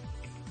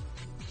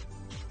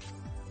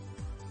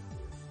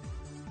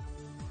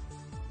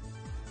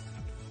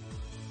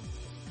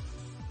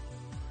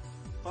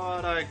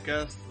 But I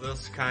guess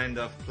this kind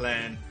of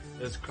plan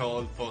is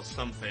called for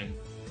something.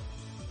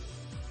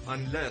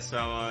 Unless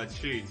our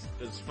cheat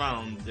is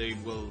found, they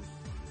will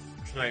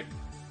track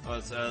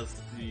us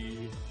as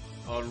the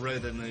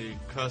original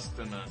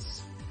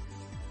customers.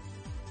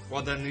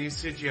 What an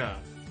easy job.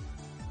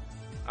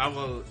 I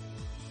will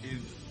eat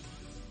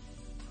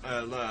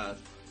a lot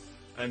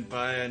and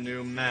buy a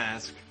new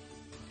mask.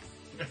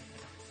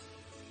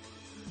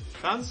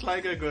 Sounds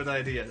like a good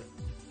idea.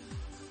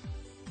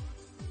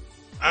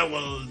 I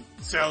will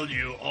tell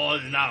you all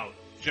now,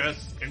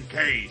 just in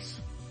case.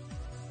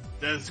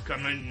 This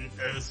comment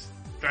is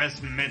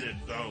transmitted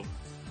though.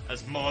 A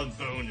small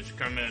bonus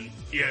coming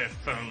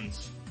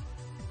earphones.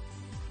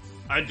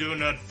 I do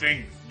not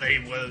think they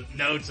will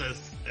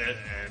notice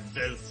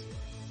this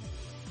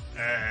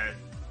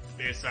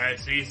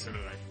besides easily.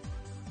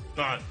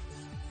 But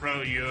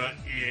throw your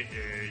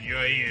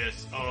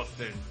ears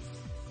often.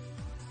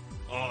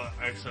 Or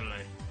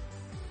actually,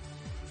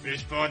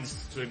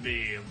 response to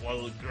me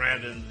will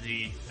grab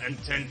the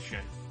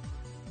attention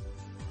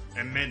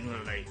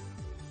immediately.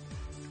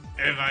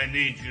 If I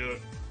need your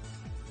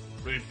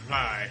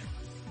reply,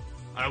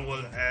 I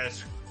will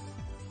ask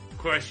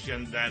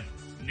question that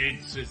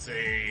needs to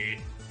say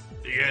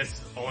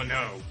yes or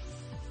no.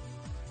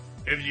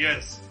 If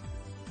yes,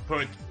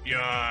 put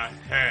your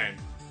hand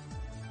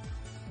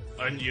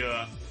on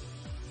your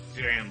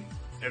jam.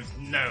 If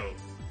no,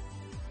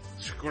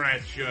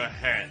 scratch your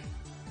head.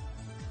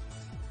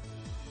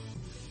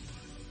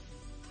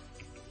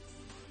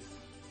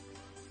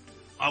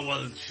 I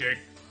will check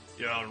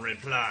your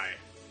reply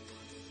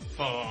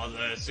for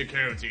the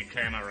security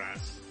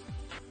cameras.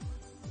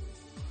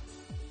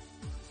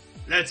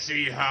 Let's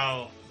see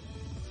how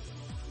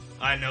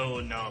I know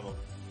novel.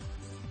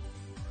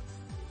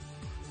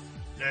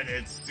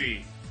 Let's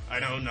see. I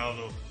know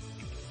novel.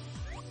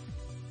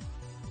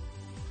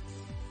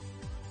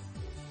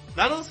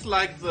 That is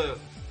like the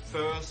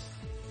first...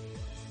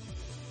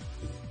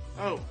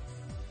 Oh.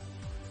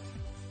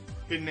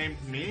 He named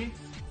me?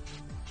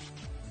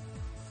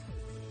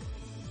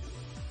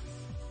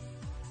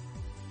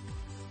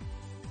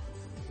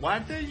 Why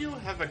do you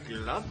have a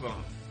glove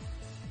on?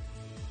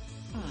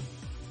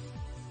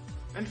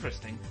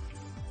 Interesting.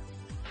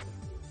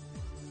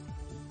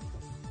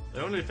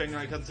 The only thing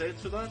I can say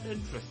to that,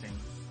 interesting.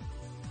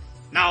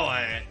 Now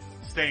I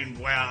stand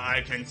where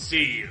I can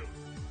see you.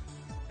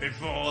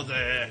 Before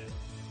the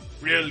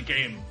real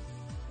game,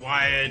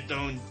 why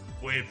don't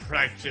we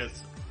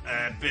practice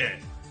a bit?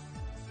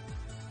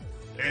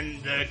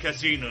 In the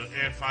casino,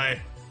 if I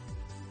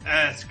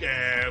ask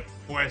a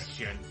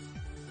question,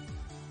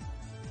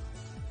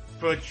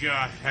 put your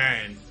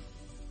hand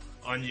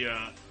on your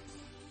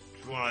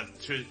throat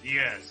to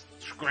yes,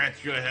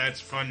 scratch your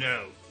heads for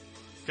no.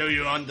 Do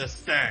you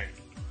understand?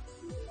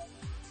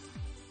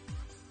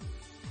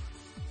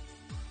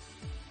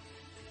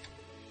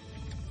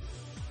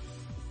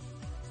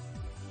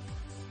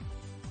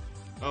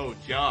 Oh,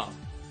 yeah.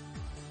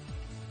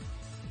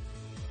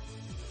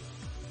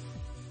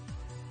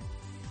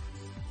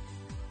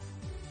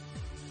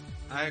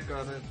 I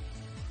got it.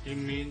 He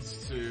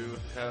means to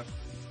have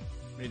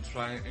me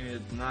try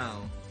it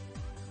now.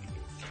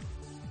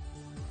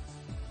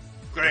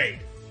 Great.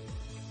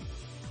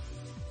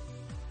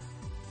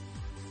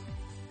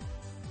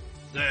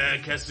 The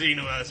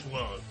casino as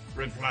well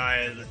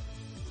replied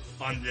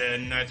on their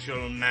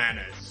natural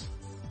manners.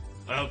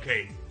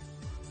 Okay,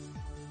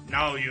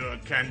 now you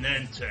can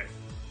enter.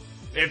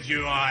 If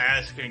you are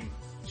asking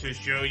to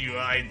show your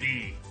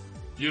ID,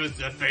 use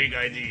the fake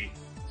ID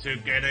to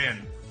get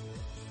in.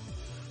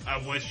 I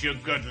wish you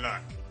good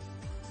luck.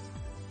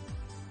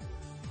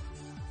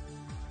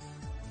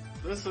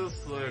 This is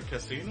the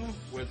casino,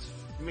 which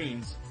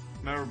means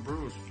Mayor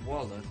Bruce's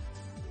wallet.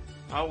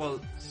 I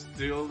will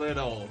steal it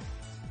all.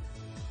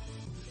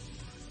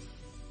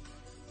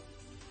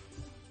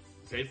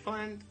 Gate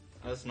find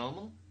as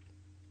normal?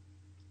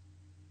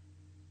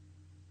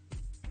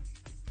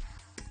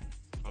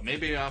 Or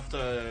maybe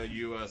after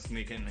you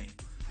sneak in me.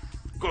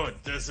 Good,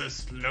 this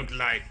is look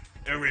like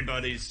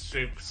everybody's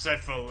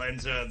successful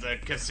enter the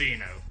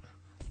casino.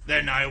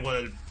 Then I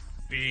will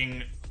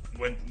be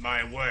with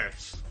my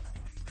works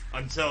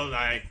until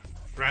I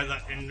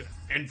gather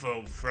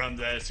info from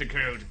the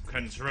security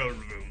control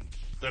room.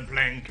 The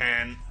plan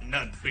can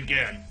not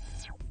begin.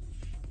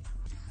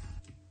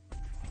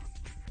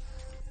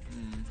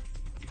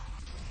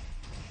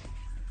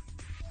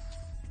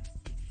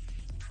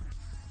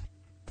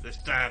 The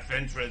staff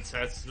entrance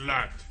has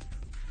locked.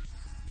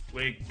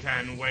 We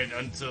can wait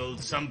until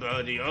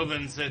somebody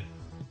opens it,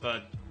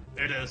 but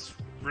it is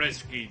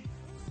risky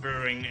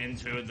peering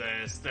into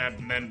the staff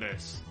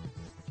members.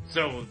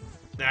 So,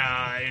 there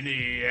are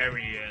any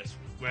areas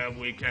where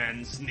we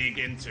can sneak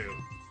into.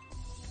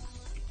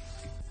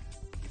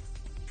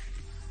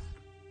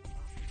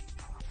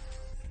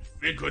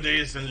 We could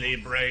easily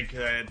break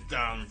it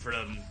down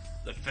from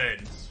the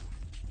fence.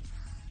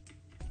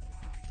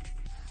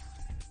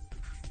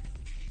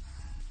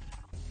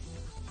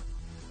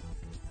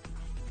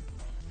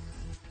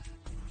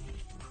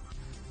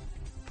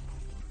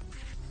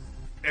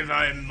 If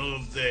I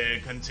move the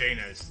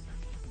containers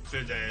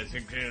to the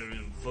security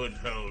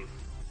foothold,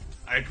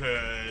 I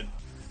could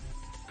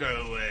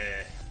go.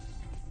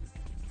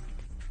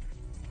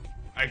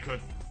 I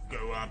could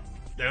go up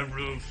the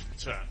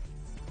rooftop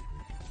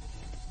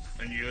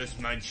and use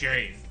my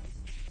chain.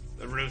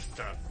 The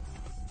rooftop.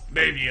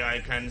 Maybe I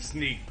can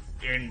sneak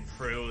in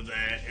through the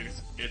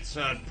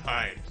exhaust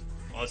pipe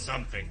or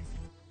something.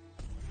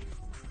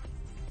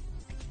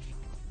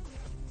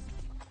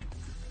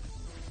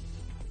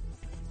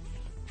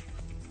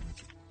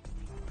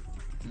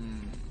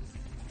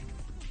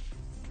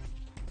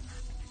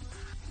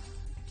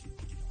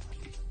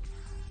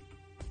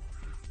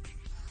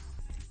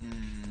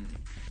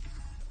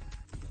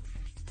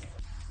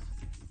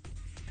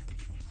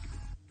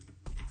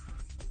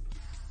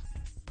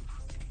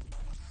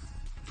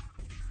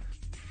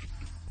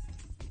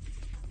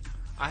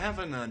 I have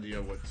an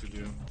idea what to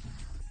do.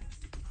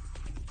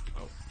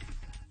 Oh,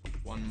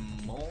 one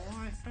more,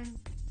 I think.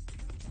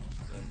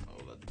 Then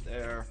over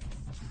there.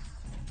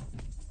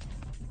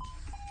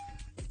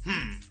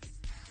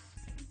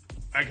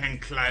 I can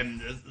climb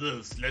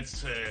this.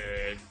 Let's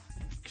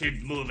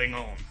keep moving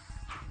on.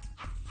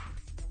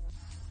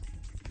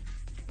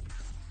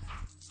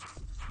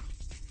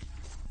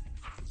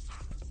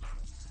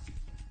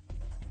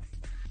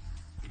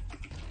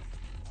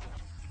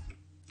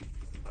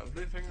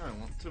 Everything I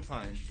want to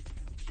find.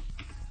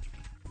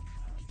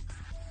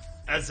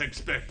 As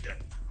expected.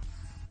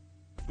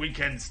 We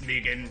can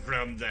sneak in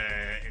from the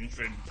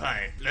entrance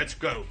pipe. Let's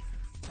go.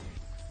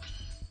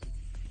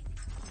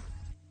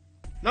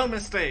 No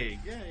mistake!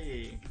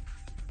 Yay!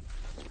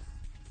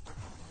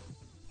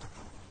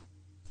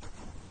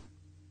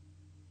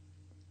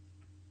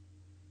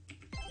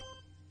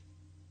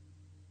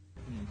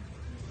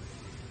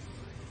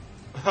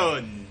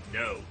 Oh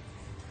no.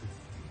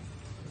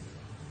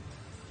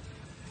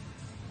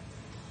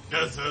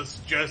 This is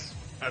just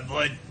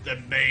avoid the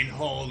main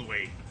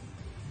hallway.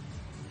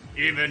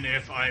 Even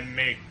if I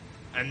make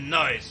a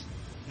noise,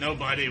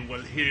 nobody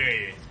will hear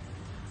it.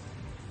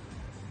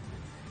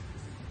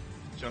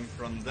 Jump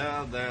from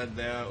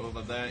there,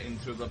 over there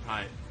into the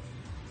pipe.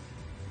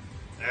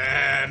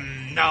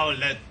 Now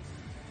let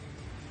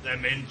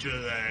them into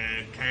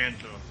the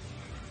candle.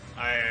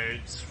 I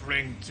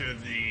swing to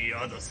the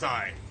other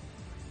side.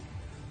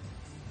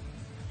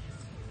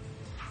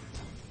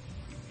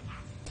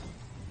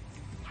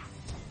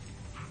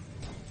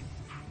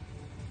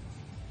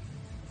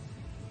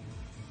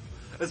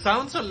 It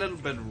sounds a little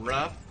bit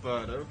rough,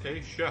 but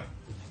okay, sure.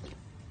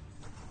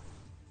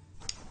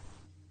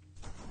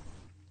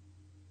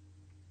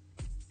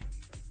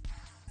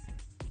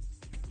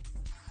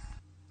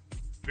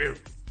 Phew.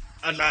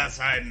 At last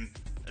I'm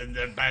in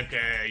the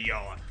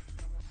backyard.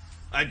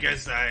 I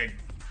guess I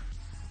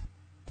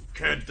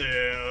cut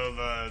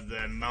over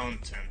the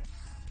mountain.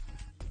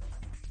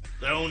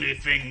 The only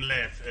thing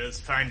left is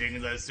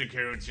finding the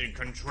security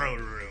control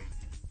room.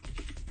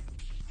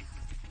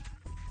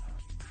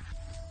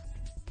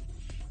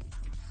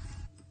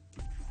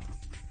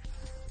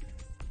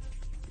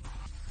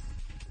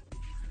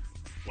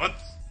 What?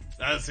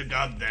 There's a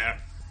gun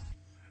there.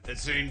 It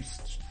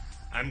seems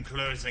I'm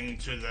closing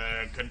to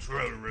the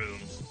control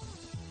rooms.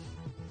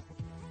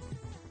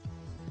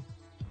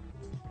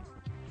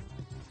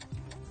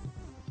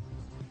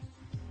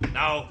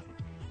 Now,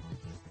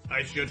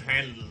 I should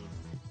handle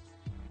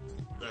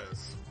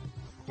this.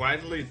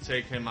 Quietly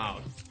take him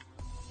out.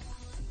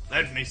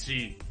 Let me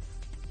see.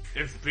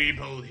 If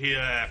people hear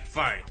a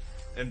fight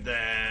in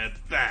the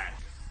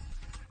back,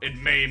 it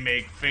may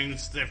make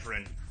things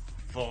different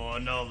for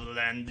Novel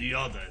and the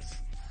others.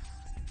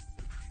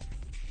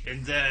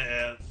 In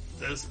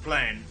this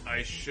plan,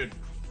 I should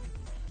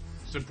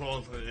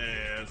support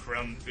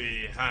from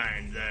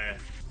behind the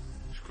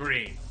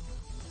screen.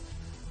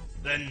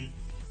 Then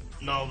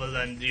Novel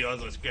and the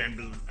others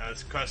gamble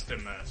as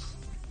customers.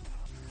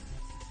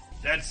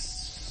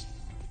 Let's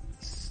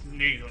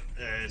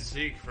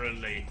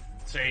secretly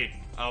take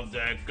out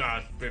the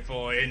guard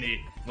before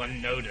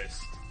anyone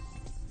noticed.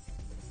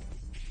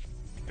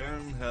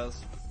 Karen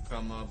has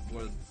come up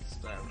with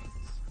statements.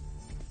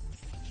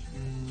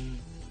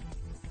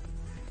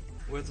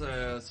 With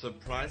a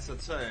surprise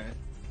attack,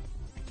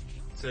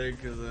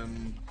 take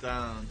them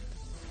down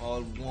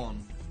all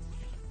one.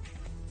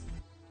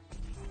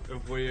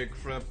 If we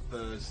equip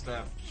the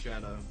staff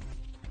shadow.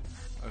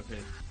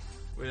 Okay.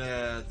 We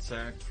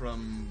attack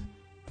from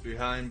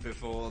behind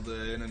before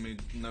the enemy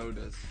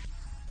notice.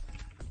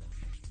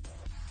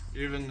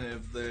 Even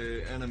if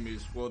the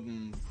enemies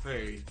wouldn't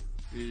fade,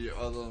 the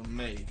other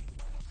may.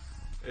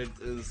 It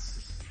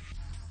is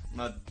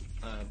not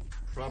a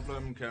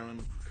problem.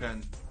 Karen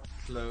can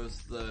close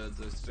the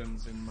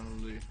distance in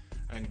melee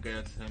and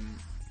get him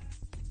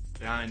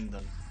behind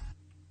them.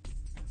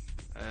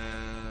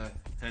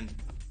 And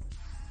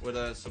with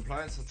a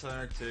surprise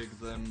attack, take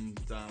them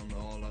down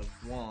all at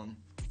one.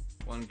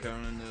 When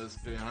Karen is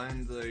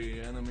behind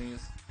the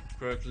enemies,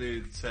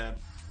 quickly tap,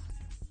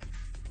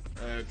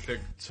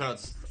 click touch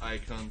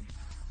icon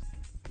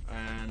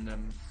and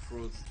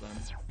fruits them.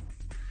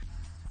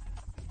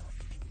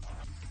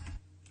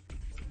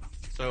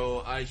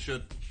 So I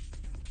should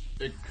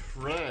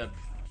equip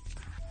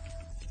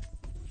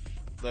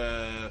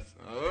the...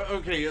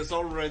 okay, it's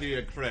already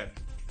equipped.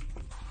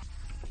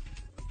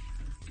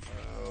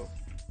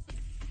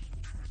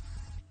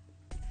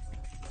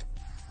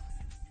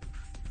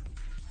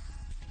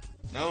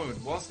 No,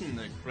 it wasn't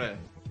equipped.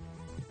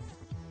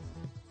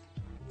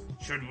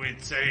 Should we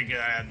take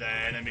the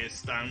enemy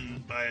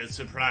stunned by a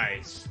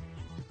surprise?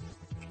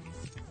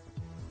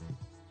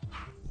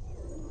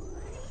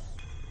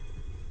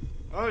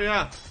 Oh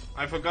yeah,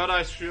 I forgot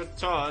I should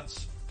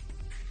touch.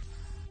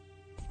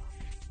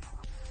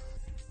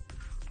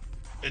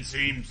 It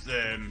seems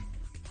the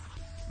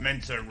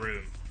mentor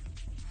room.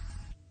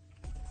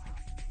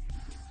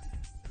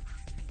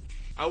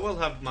 I will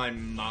have my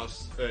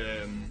mouse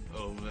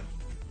over,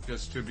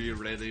 just to be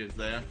ready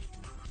there.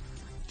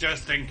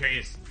 Just in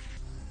case.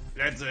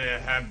 Let's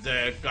have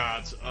the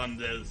guards on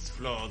this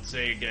floor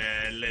take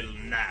a little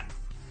nap.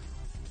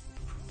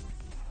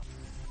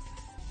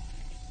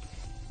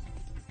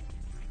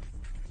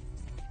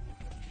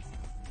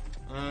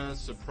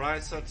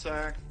 Surprise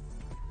attack.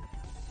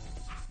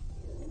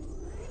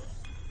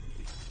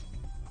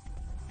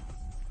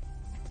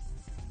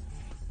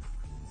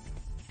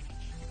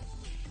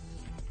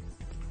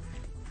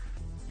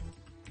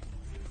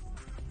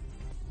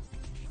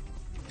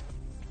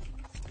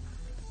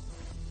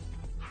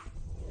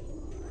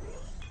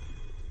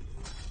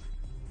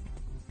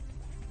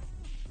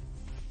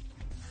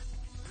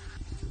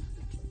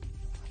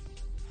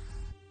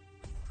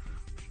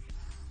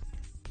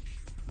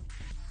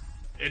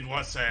 It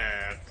was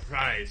a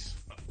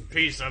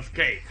piece of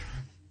cake.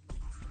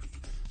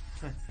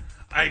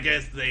 I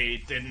guess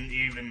they didn't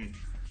even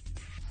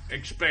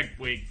expect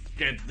we'd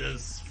get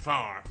this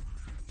far.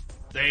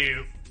 They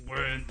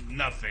were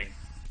nothing.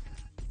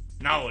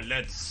 Now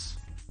let's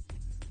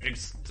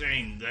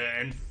extend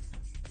the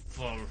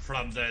info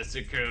from the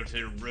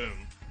security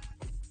room.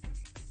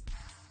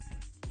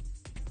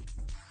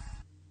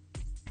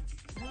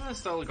 I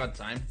still got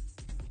time.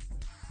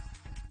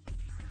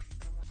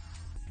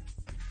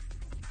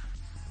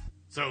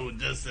 So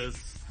this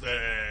is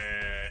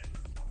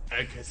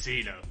a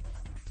casino.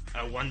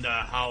 I wonder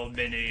how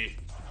many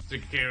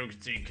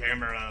security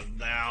cameras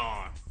there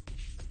are.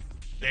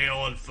 They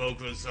all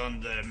focus on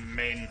the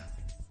main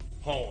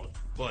hall,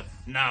 but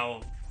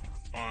now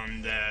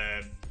on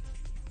the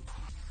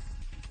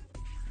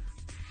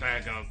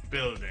backup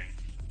building.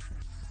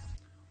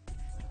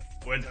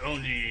 With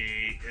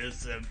only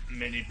as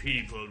many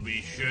people,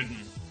 we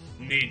shouldn't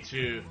need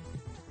to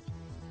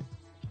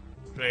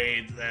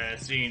play the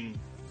scene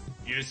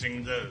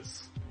using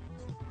this.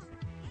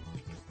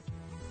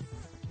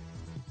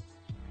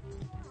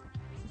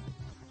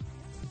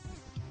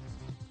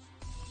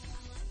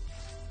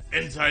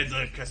 Inside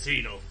the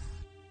casino,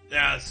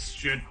 there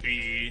should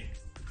be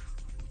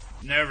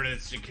never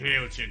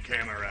security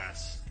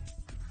cameras.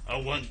 I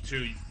want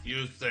to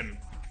use them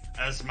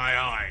as my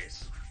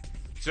eyes.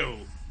 So,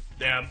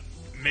 there are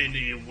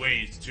many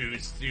ways to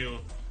steal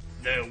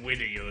the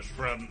videos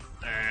from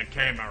a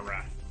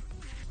camera.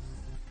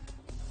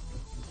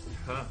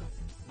 Huh,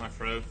 my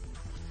throat.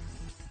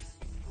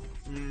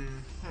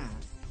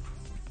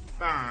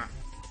 But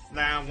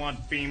there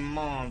would be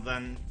more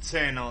than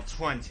 10 or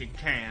 20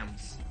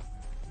 cams.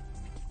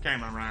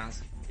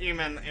 cameras.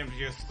 Even if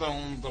you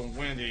stole the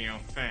video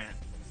feed,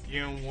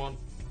 you won't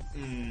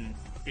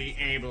be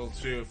able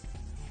to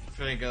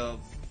figure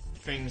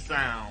things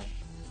out.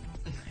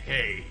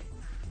 Hey,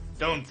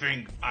 don't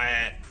think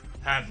I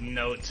have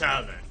no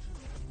talent.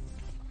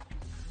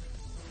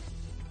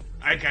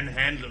 I can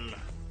handle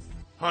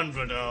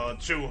 100 or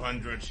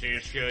 200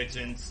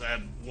 shootings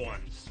at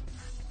once.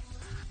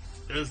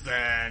 It's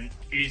an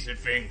easy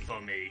thing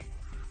for me.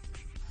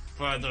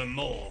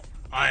 Furthermore,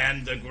 I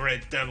am the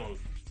great devil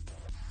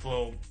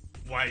for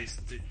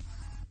wisdom,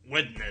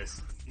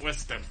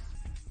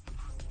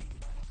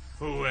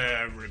 who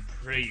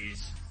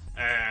reprise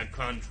a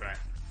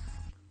contract.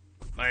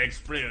 My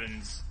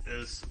experience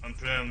is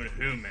unfair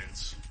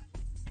humans.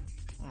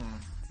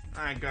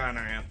 I got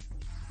it.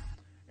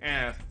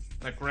 If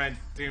the great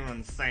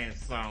demon says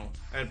so,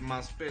 it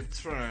must be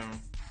true.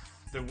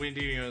 The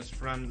videos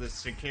from the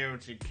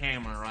security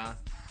camera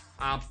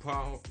are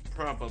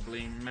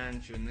probably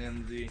mentioned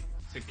in the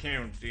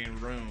security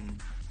room,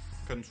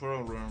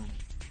 control room.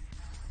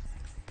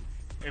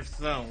 If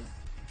so,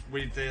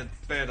 we did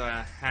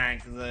better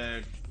hack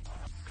the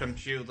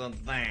computer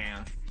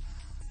there.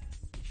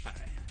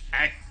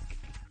 Hack?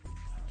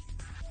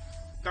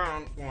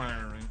 Don't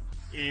worry,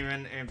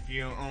 even if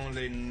you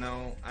only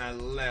know a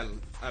little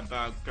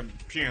about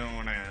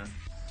computer,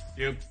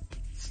 you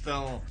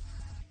still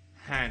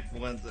hack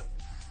with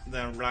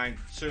the right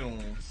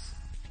tools.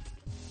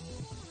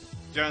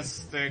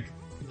 Just stick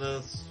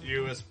this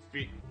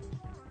USB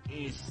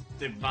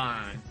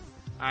device.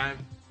 I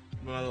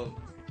will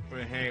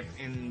behave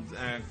in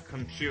the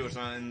computer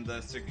in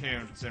the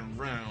security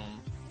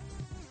room.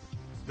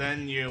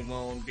 Then you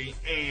will be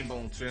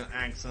able to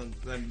access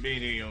the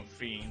video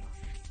feed.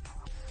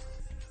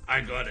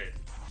 I got it.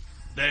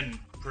 Then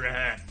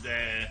perhaps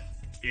there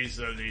is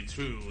the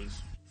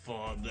tools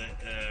for the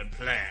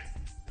plan.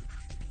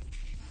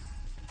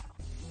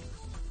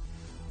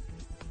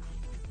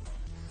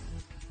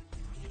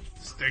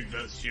 Stick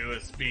this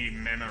USB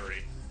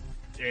memory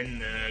in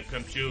the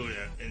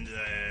computer in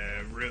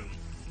the room.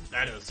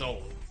 That is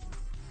all.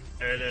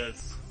 It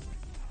is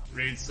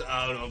reads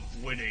out of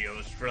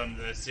videos from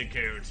the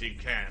security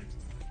cam,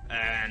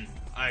 and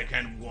I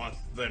can watch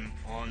them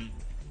on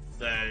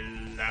the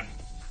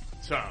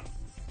laptop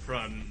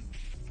from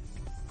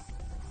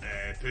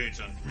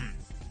Python.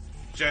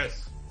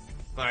 Just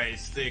by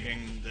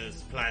sticking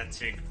this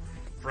plastic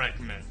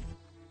fragment.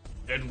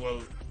 It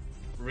will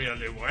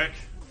really work.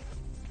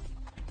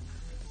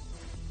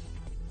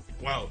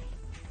 Well,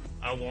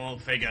 I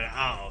won't figure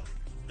out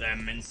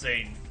them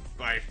insane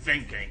by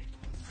thinking.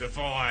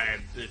 Before I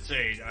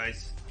decide, I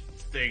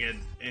stick it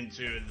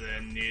into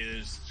the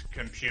nearest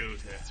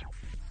computer.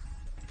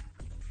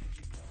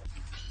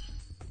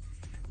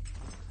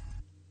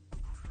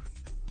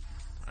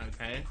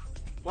 Okay.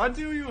 Why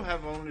do you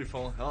have only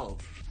 4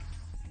 health?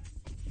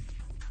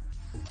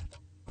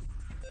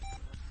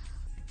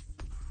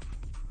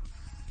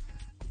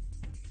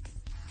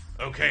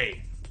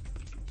 Okay.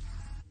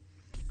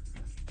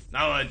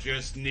 Now I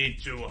just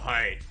need to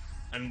hide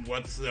and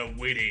watch the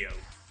video.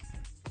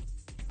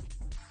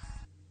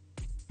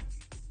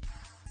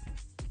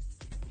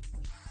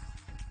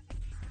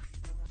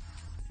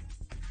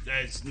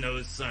 There's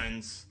no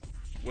sense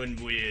when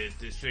we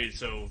defeat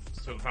so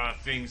far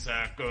things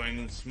are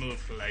going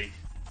smoothly.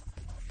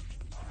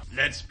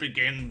 Let's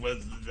begin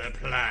with the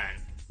plan.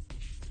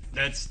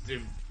 Let's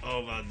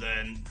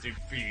then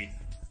defeat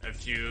a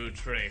few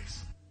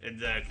tricks in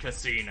the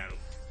casino.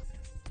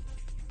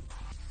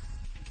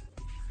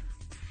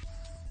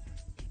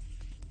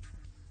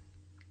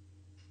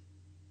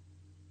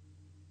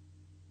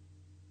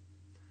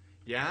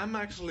 Yeah, I'm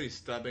actually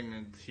stopping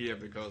it here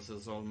because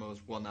it's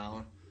almost 1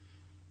 hour.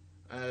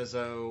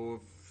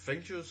 So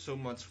thank you so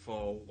much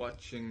for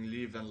watching,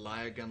 leave a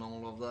like and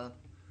all of that.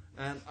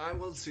 And I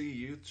will see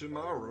you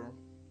tomorrow.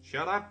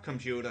 Shut up,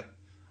 computer.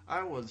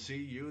 I will see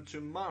you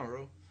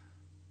tomorrow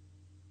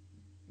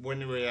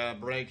when we are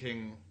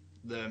breaking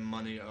the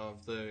money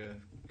of the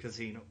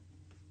casino.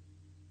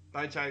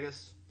 Bye,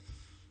 Tigers.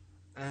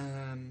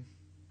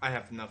 I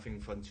have nothing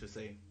fun to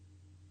say.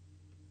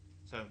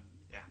 So,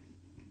 yeah.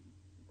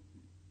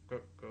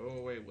 Go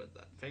away with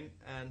that thing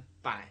and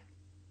bye.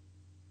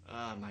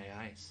 My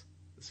eyes.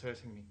 It's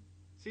hurting me.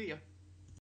 See ya.